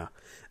 Yeah.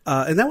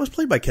 And that was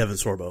played by Kevin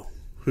Sorbo,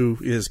 who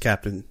is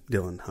Captain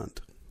Dylan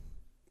Hunt,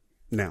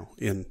 now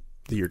in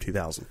the year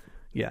 2000.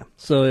 Yeah,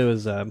 so it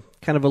was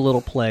kind of a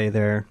little play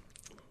there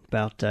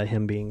about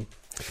him being...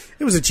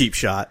 It was a cheap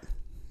shot.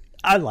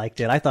 I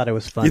liked it. I thought it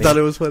was funny. You thought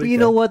it was funny? You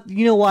know what?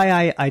 You know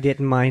why I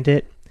didn't mind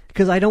it?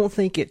 Because I don't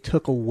think it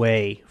took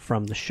away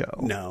from the show.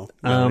 No,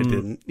 it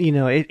didn't.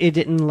 It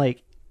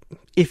didn't,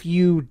 if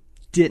you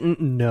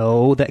didn't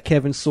know that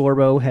Kevin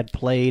Sorbo had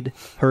played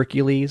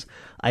Hercules,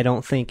 I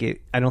don't think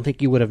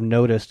you would have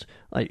noticed.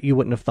 You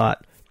wouldn't have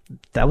thought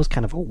that was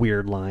kind of a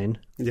weird line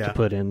to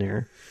put in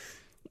there.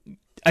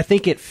 I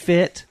think it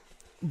fit,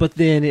 but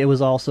then it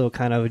was also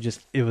kind of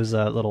it was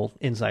a little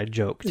inside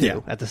joke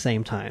too at the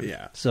same time.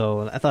 Yeah.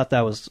 So I thought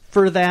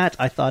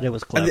I thought it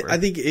was clever. I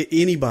think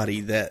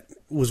anybody that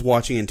was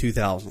watching in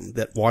 2000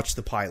 that watched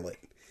the pilot,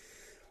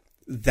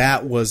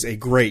 that was a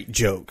great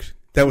joke.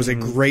 That was a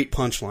great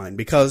punchline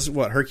because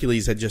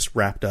Hercules had just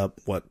wrapped up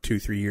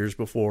 2-3 years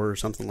before or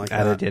something like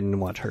that. I didn't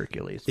watch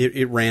Hercules.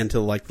 It ran to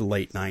the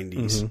late 90s.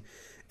 Mm-hmm.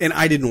 And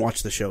I didn't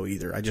watch the show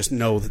either. I just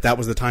know that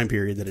was the time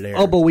period that it aired.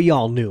 Oh, but we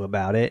all knew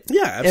about it.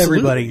 Yeah, absolutely.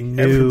 Everybody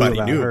knew about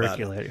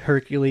Hercules.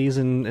 Hercules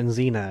and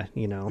Xena,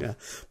 Yeah.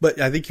 But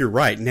I think you're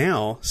right.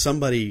 Now,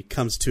 somebody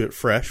comes to it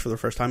fresh for the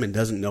first time and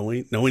doesn't know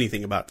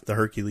anything about the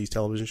Hercules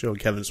television show and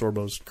Kevin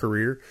Sorbo's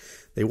career.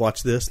 They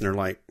watch this and they're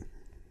like,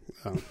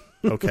 oh,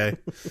 okay.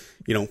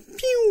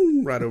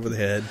 Pew, right over the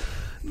head.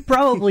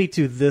 Probably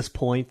to this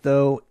point,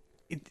 though,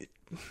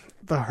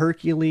 the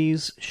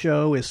Hercules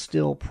show is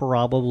still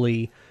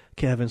probably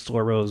Kevin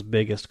Sorbo's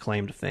biggest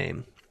claim to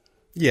fame.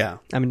 Yeah.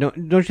 I mean,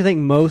 don't you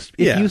think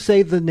if you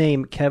say the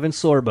name Kevin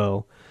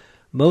Sorbo,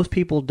 most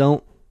people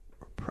don't,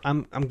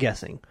 I'm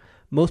guessing,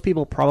 most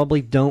people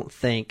probably don't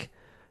think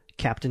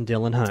Captain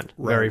Dylan Hunt,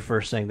 very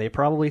first thing. They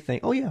probably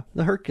think, oh yeah,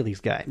 the Hercules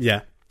guy.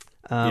 Yeah.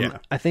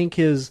 I think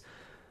is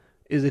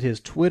it his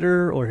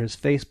Twitter or his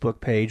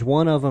Facebook page?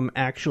 One of them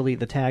actually,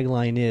 the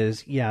tagline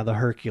is, yeah, the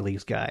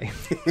Hercules guy.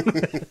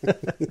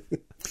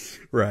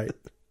 Right.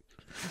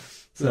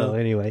 So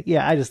anyway,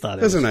 yeah, I just thought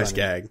it was a nice funny.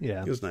 gag.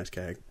 Yeah. It was a nice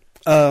gag.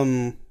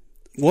 One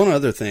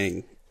other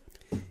thing.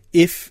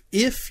 If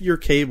your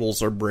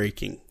cables are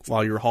breaking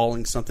while you're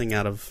hauling something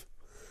out of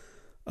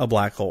a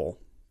black hole,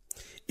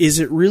 is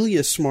it really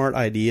a smart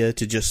idea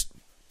to just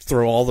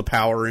throw all the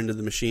power into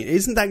the machine?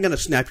 Isn't that going to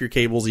snap your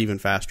cables even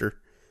faster?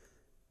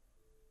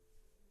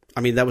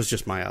 I mean, that was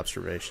just my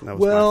observation. That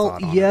was my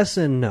thought on yes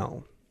it. and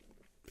no.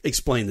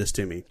 Explain this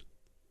to me.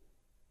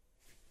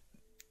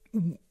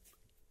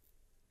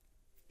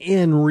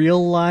 In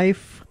real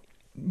life,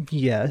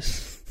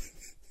 yes.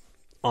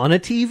 On a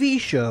TV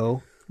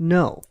show,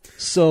 no.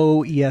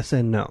 So, yes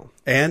and no.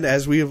 And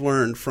as we have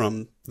learned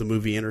from the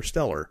movie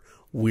Interstellar,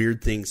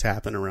 weird things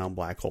happen around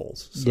black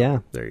holes. So, yeah.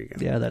 There you go.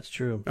 Yeah, that's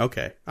true.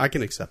 Okay, I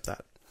can accept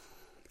that.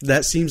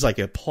 That seems like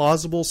a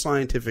plausible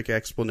scientific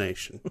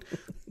explanation.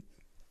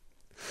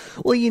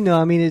 Well,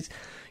 I mean,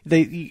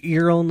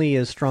 you're only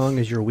as strong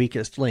as your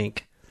weakest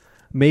link.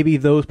 Maybe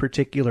those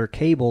particular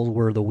cables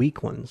were the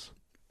weak ones.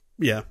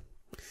 Yeah.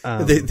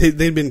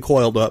 They've been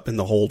coiled up in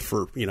the hold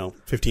for,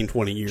 15,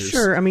 20 years.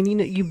 Sure. I mean,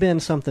 you've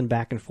been something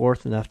back and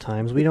forth enough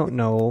times. We don't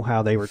know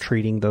how they were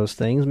treating those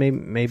things.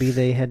 Maybe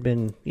they had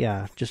been,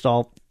 just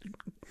all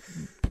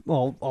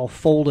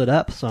folded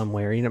up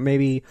somewhere.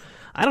 Maybe,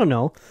 I don't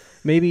know.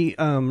 Maybe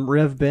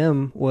Rev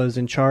Bim was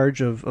in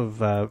charge of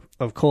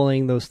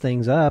coiling those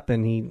things up,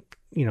 and he,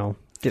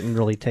 didn't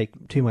really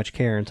take too much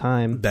care and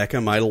time.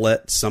 Becca might have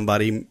let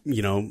somebody,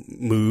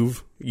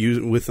 move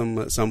with them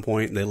at some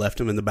point. They left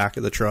him in the back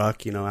of the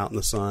truck, out in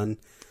the sun.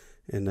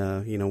 And,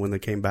 when they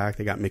came back,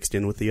 they got mixed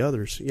in with the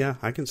others. Yeah,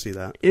 I can see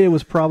that. It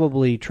was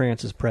probably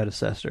Trance's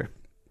predecessor.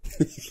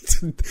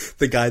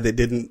 The guy that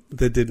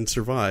didn't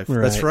survive.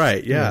 Right. That's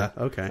right. Yeah.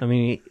 Okay. I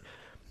mean,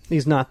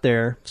 he's not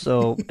there,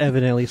 so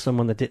evidently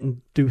someone that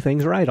didn't do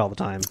things right all the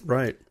time.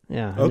 Right.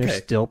 Yeah. And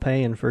they're still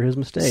paying for his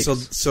mistakes.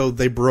 So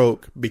they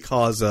broke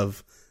because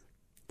of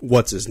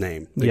what's his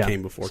name that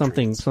came before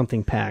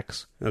something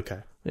Pax. Okay.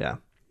 Yeah.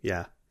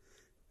 Yeah.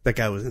 That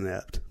guy was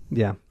inept.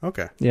 Yeah.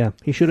 Okay. Yeah.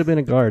 He should have been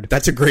a guard.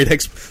 That's a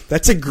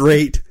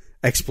great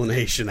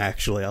explanation,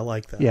 actually. I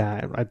like that.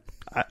 Yeah.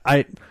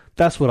 I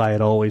that's what I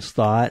had always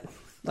thought.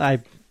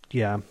 I'm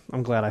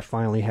glad I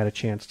finally had a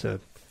chance to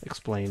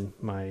explain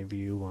my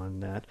view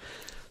on that.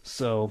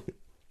 So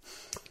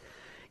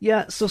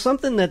so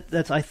something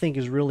that I think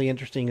is really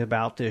interesting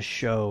about this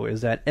show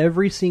is that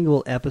every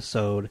single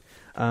episode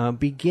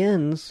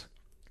begins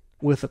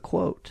with a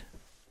quote.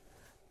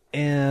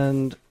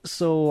 And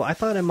so I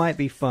thought it might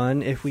be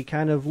fun if we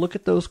kind of look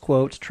at those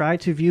quotes, try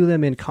to view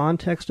them in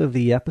context of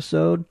the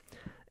episode,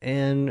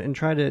 and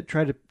try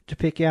to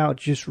pick out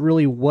just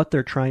really what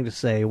they're trying to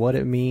say, what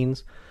it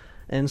means.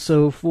 And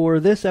so for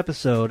this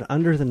episode,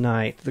 Under the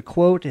Night, the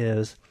quote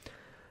is,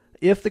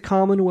 "If the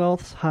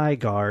Commonwealth's High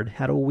Guard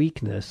had a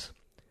weakness,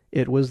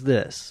 it was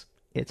this.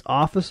 Its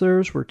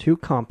officers were too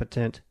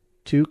competent,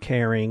 too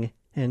caring,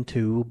 and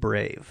too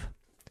brave."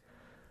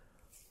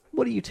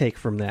 What do you take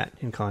from that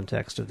in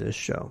context of this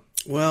show?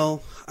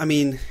 Well, I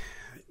mean,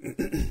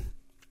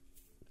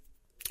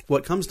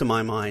 what comes to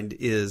my mind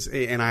is,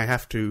 and I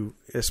have to,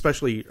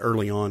 especially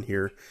early on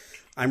here,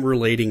 I'm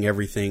relating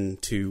everything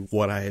to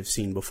what I have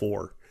seen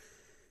before.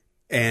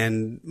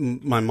 And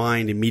my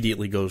mind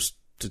immediately goes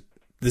to,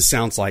 this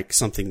sounds like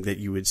something that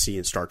you would see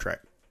in Star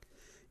Trek.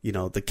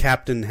 The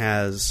captain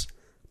has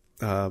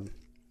the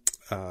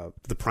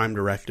prime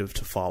directive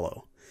to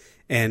follow.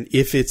 And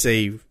if it's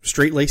a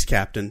straight-laced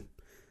captain,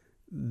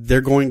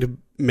 they're going to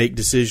make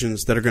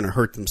decisions that are going to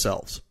hurt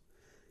themselves.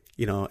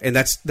 And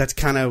that's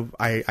kind of,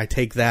 I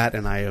take that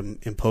and I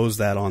impose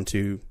that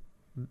onto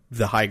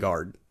the High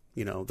Guard,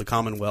 the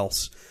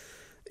Commonwealth's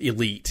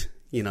elite,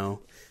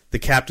 the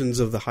captains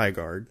of the High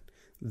Guard.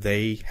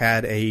 They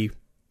had a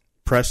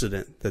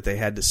precedent that they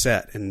had to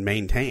set and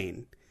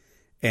maintain.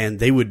 And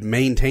they would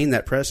maintain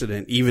that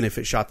precedent even if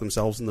it shot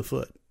themselves in the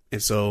foot.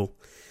 And so,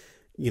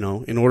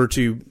 in order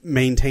to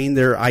maintain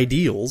their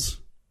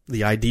ideals,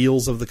 the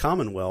ideals of the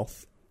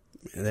Commonwealth,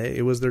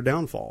 it was their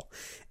downfall.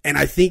 And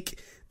I think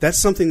that's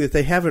something that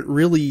they haven't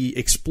really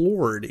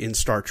explored in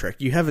Star Trek.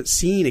 You haven't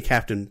seen a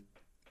captain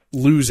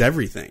lose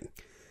everything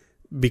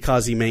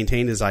because he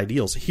maintained his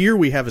ideals. Here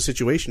we have a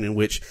situation in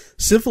which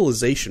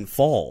civilization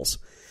falls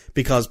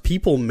because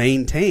people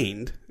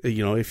maintained,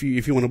 if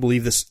you want to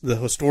believe this, the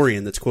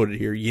historian that's quoted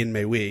here, Yin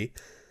Mei Wei,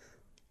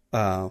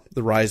 the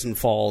rise and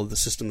fall of the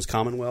Systems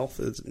Commonwealth,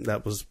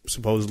 that was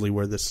supposedly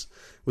where this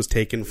was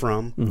taken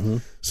from. Mm-hmm.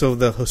 So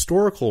the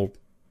historical,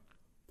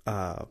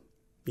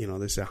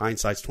 they say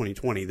hindsight's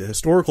 20/20. The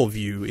historical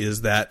view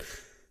is that,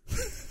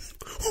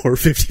 or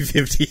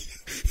 50-50,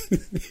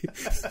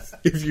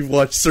 if you've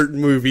watched certain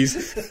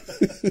movies.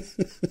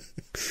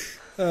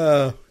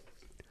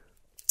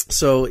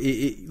 So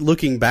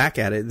looking back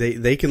at it,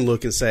 they can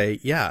look and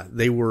say, yeah,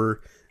 they were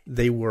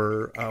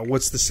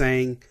what's the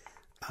saying?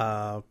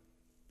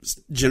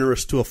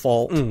 Generous to a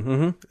fault.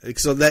 Mm-hmm.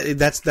 So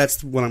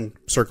that's what I'm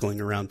circling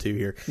around to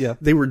here. Yeah.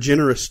 They were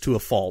generous to a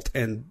fault,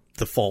 and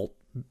the fault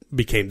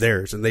became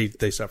theirs, and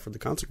they suffered the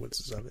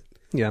consequences of it.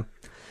 Yeah.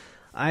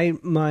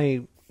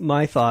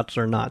 My thoughts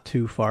are not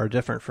too far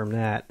different from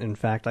that. In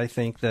fact, I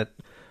think that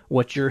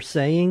what you're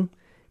saying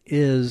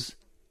is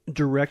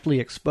directly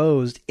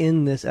exposed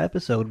in this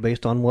episode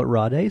based on what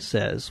Rade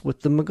says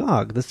with the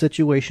Magog. The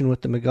situation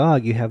with the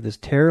Magog, you have this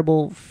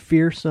terrible,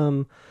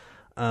 fearsome,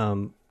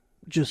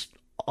 just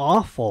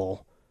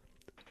awful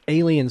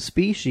alien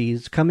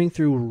species coming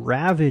through,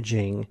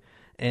 ravaging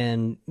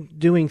and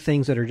doing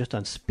things that are just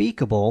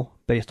unspeakable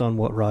based on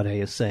what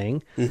Rade is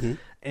saying. Mm-hmm.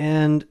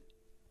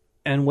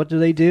 And what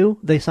do?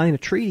 They sign a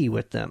treaty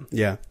with them.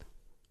 Yeah.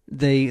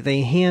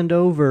 They hand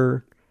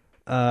over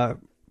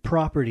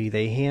property,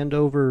 they hand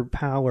over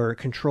power,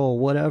 control,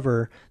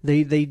 whatever.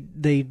 They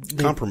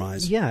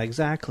compromise. Yeah,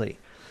 exactly.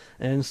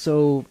 And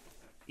so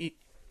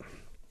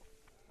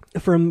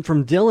from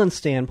Dylan's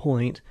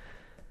standpoint,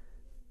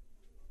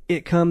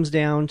 it comes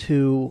down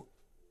to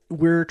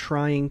we're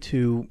trying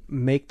to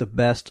make the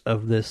best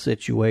of this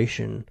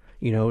situation.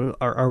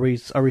 Are we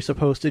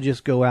supposed to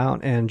just go out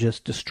and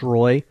just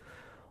destroy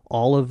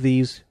all of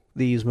these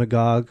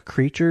Magog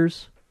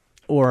creatures,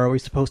 or are we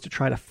supposed to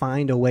try to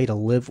find a way to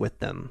live with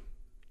them?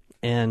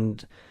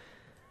 And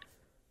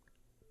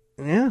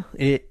yeah,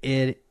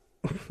 it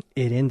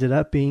ended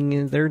up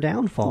being their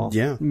downfall.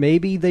 Yeah.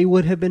 Maybe they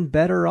would have been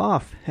better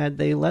off had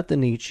they let the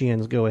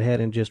Nietzscheans go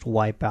ahead and just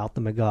wipe out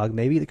the Magog.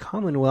 Maybe the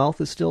Commonwealth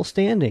is still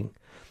standing.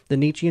 The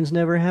Nietzscheans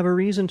never have a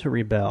reason to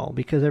rebel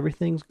because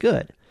everything's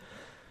good.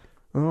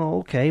 Oh,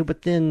 okay,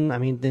 but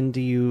then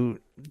do you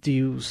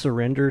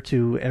surrender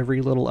to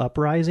every little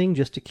uprising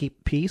just to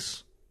keep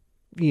peace?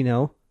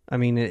 Where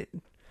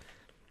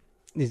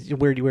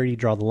do you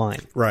draw the line?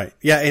 Right.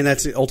 Yeah, and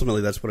that's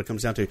ultimately what it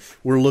comes down to.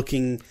 We're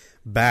looking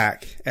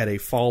back at a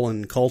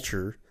fallen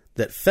culture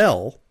that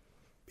fell,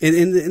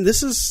 and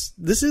this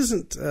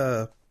isn't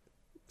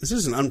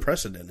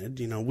unprecedented.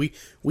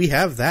 We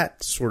have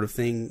that sort of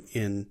thing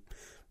in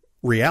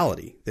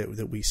reality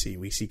that we see.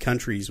 We see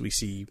countries, we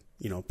see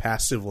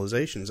past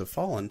civilizations have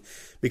fallen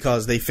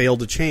because they failed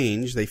to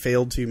change, they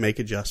failed to make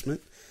adjustment,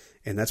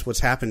 and that's what's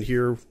happened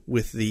here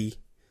with the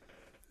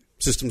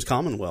Systems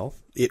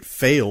Commonwealth. It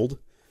failed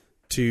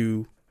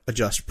to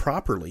adjust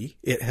properly.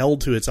 It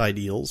held to its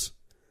ideals,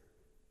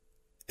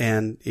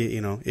 and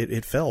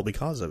it fell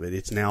because of it.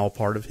 It's now a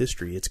part of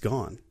history. It's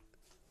gone.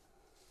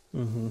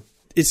 Mm-hmm.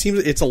 It seems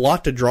it's a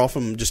lot to draw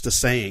from just a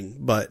saying,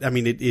 but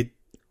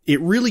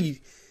it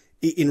really,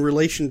 in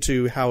relation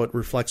to how it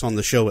reflects on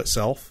the show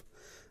itself,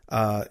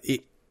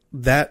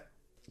 that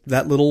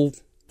little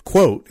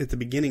quote at the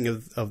beginning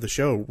of the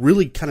show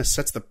really kind of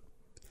sets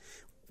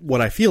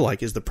what I feel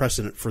like is the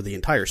precedent for the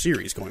entire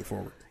series going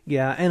forward.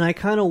 Yeah, and I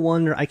kind of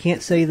wonder, I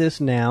can't say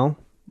this now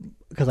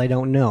because I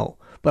don't know,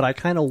 but I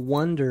kind of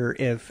wonder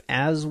if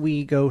as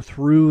we go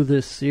through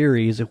this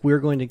series, if we're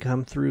going to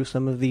come through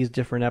some of these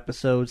different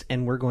episodes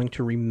and we're going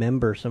to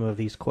remember some of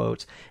these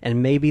quotes,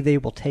 and maybe they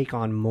will take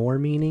on more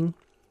meaning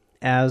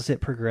as it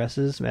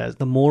progresses, as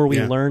the more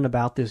we learn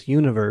about this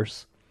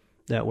universe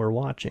that we're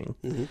watching.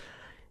 Mm-hmm.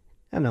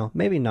 I don't know,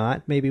 maybe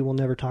not. Maybe we'll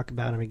never talk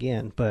about him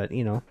again, but,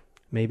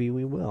 maybe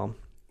we will.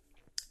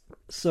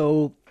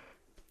 So,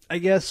 I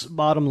guess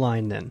bottom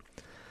line then.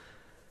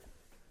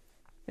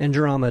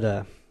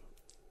 Andromeda,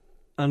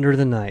 Under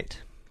the Night.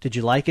 Did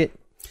you like it?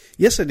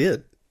 Yes, I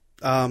did.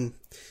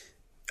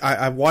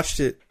 I've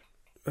watched it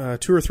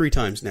 2 or 3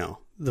 times now.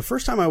 The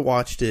first time I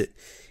watched it,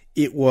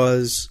 it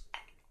was...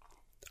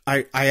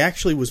 I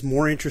actually was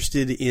more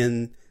interested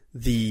in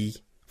the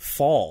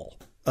fall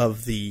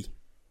of the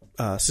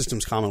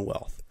Systems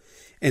Commonwealth.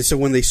 And so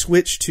when they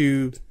switched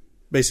to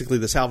basically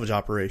the salvage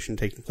operation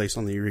taking place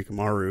on the Eureka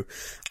Maru,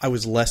 I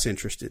was less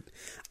interested.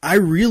 I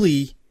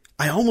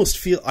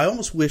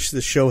almost wish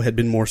the show had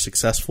been more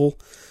successful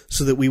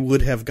so that we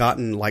would have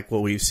gotten like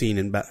what we've seen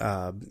in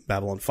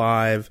Babylon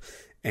 5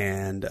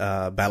 and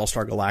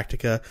Battlestar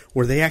Galactica,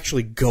 where they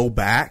actually go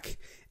back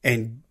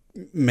and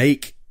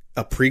make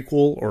a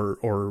prequel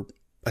or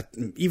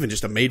even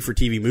just a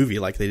made-for-TV movie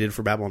like they did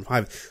for Babylon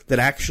 5 that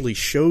actually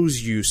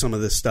shows you some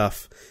of this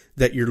stuff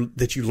that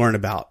you learn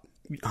about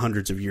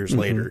hundreds of years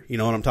later. You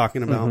know what I'm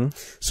talking about?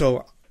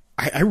 So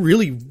I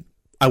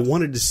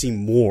wanted to see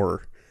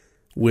more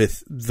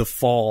with the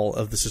fall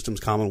of the Systems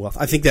Commonwealth.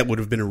 I think that would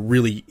have been a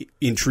really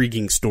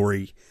intriguing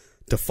story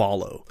to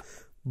follow.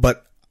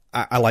 But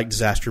I like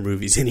disaster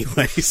movies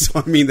anyway,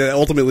 so I mean,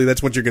 ultimately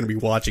that's what you're going to be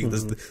watching,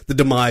 the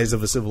demise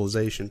of a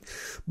civilization.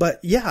 But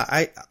yeah,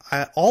 I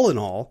all in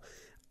all,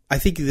 I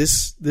think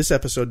this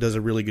episode does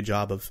a really good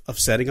job of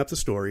setting up the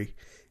story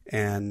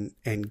and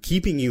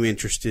keeping you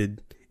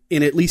interested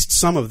in at least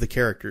some of the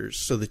characters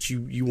so that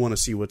you want to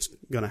see what's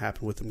going to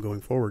happen with them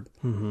going forward.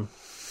 Mm-hmm.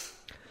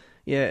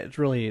 Yeah,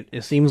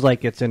 it seems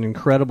like it's an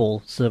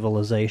incredible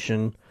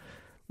civilization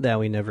that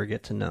we never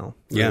get to know,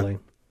 really.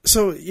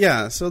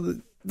 Yeah.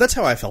 So that's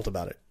how I felt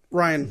about it.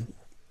 Ryan,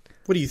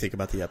 what do you think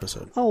about the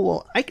episode? Oh,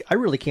 well, I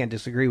really can't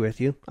disagree with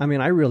you. I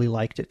mean, I really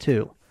liked it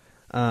too.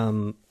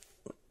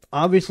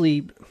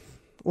 Obviously,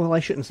 well,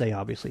 I shouldn't say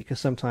obviously, because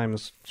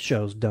sometimes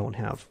shows don't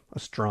have a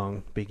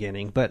strong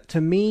beginning. But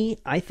to me,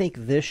 I think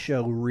this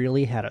show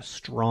really had a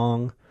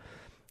strong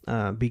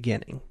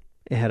beginning.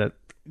 It had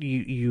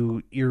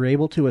you're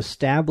able to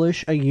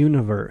establish a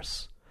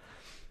universe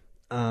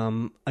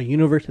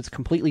that's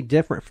completely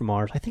different from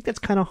ours. I think that's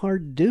kind of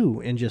hard to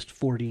do in just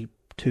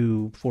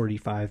 42,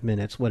 45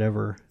 minutes,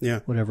 whatever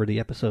the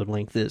episode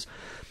length is.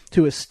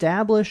 To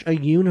establish a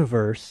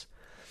universe,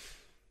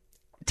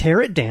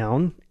 tear it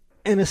down,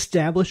 and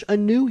establish a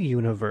new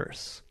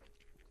universe.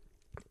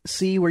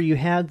 See, where you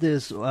had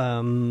this,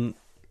 I don't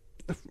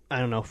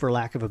know, for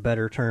lack of a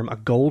better term, a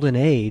golden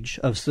age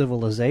of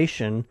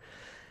civilization,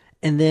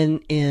 and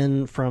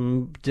then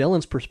from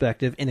Dylan's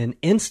perspective, in an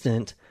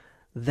instant,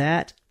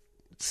 that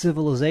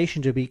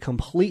civilization to be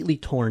completely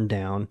torn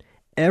down,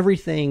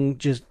 everything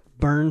just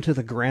burned to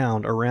the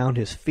ground around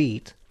his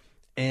feet,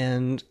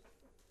 and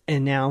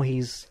now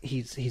he's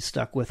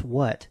stuck with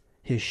what?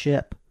 His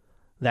ship.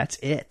 That's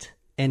it.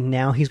 And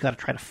now he's got to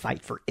try to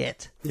fight for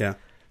it. Yeah.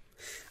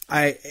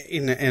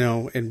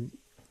 And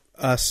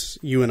us,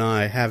 you and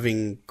I,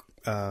 having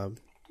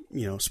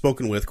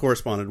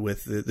corresponded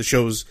with the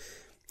show's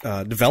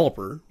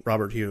developer,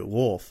 Robert Hewitt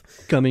Wolf.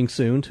 Coming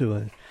soon to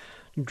a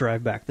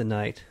Drive Back the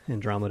Night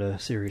Andromeda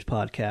series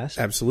podcast.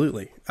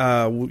 Absolutely.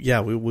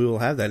 We will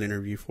have that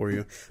interview for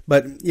you.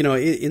 But,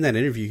 in that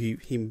interview,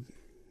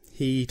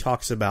 he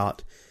talks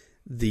about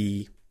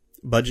the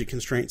budget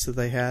constraints that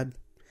they had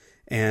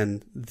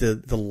and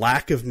the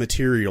lack of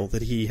material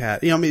that he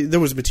had. There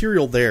was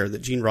material there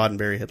that Gene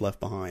Roddenberry had left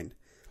behind.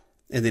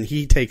 And then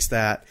he takes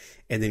that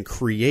and then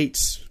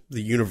creates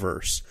the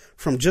universe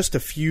from just a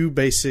few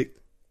basic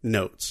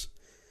notes.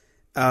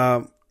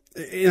 And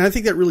I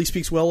think that really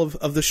speaks well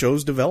of the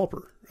show's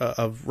developer,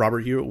 of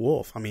Robert Hewitt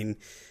Wolf. I mean,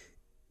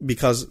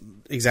 because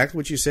exactly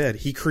what you said,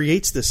 he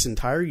creates this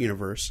entire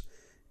universe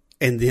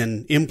and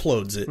then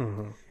implodes it.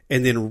 Mm-hmm.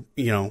 And then,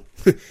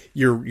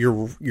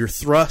 you're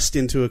thrust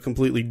into a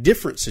completely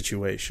different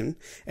situation.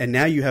 And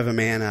now you have a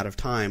man out of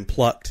time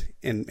plucked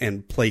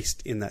and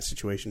placed in that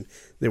situation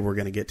that we're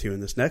going to get to in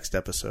this next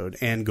episode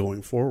and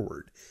going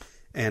forward.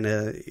 And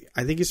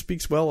I think it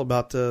speaks well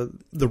about the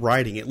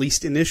writing, at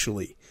least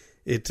initially.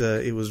 It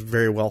was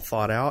very well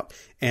thought out.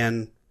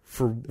 And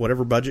for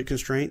whatever budget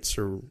constraints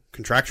or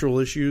contractual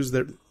issues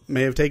that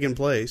may have taken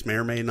place, may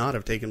or may not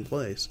have taken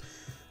place,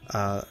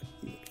 I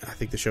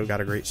think the show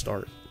got a great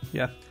start.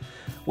 Yeah.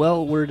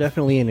 Well, we're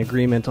definitely in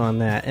agreement on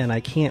that, and I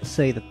can't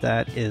say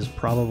that is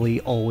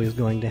probably always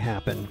going to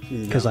happen,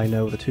 because I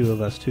know the two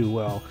of us too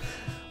well.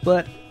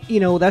 But,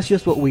 that's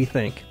just what we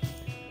think.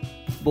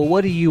 But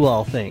what do you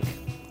all think?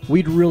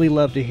 We'd really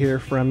love to hear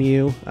from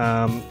you.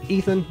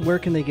 Ethan, where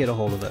can they get a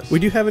hold of us? We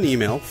do have an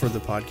email for the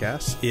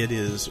podcast. It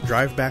is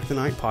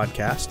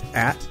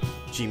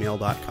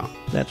drivebackthenightpodcast@gmail.com.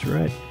 That's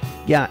right.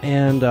 Yeah,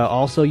 and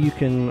also you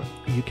can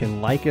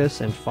like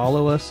us and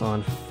follow us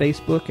on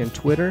Facebook and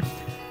Twitter.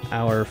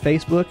 Our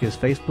Facebook is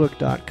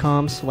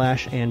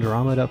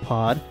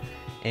facebook.com/AndromedaPod.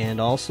 And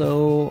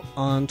also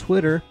on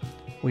Twitter,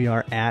 we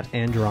are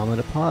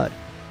 @AndromedaPod.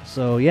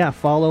 So yeah,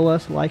 follow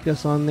us, like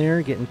us on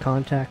there, get in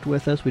contact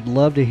with us. We'd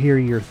love to hear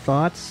your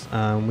thoughts.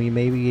 We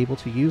may be able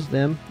to use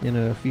them in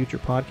a future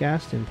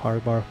podcast and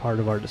part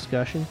of our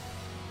discussion.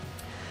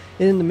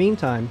 And in the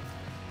meantime,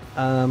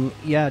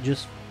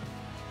 just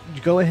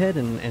go ahead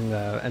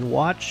and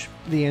watch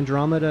the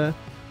Andromeda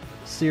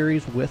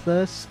series with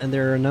us, and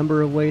there are a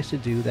number of ways to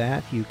do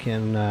that. You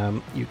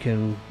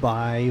can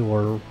buy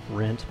or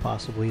rent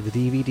possibly the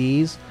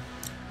DVDs.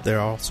 There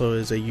also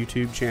is a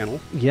YouTube channel.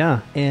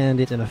 Yeah,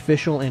 and it's an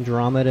official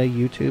Andromeda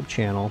YouTube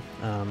channel,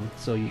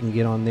 so you can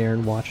get on there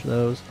and watch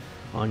those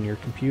on your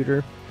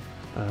computer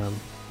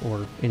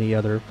or any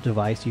other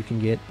device you can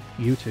get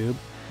YouTube.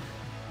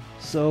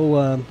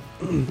 So,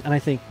 and I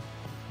think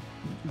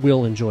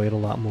we'll enjoy it a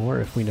lot more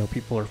if we know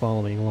people are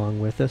following along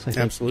with us. I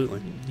think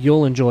absolutely.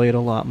 You'll enjoy it a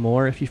lot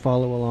more if you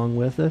follow along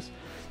with us.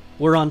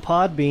 We're on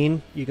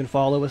Podbean. You can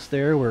follow us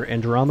there. We're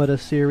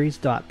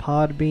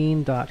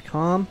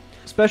AndromedaSeries.podbean.com.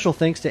 Special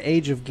thanks to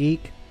Age of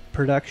Geek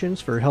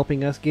Productions for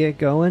helping us get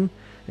going.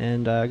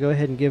 And go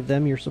ahead and give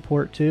them your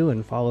support too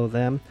and follow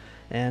them.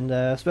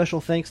 And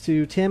special thanks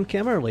to Tim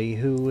Kimmerly,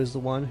 who is the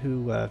one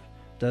who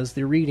does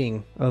the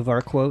reading of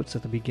our quotes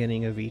at the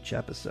beginning of each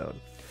episode.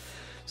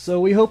 So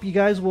we hope you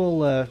guys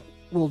will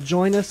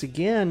join us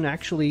again.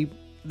 Actually,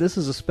 this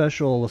is a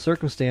special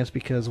circumstance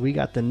because we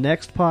got the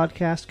next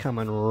podcast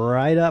coming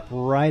right up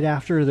right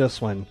after this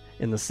one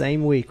in the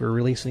same week. We're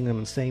releasing them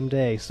the same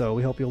day. So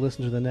we hope you'll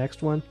listen to the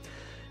next one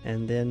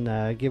and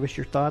then give us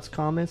your thoughts,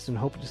 comments, and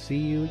hope to see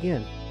you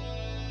again.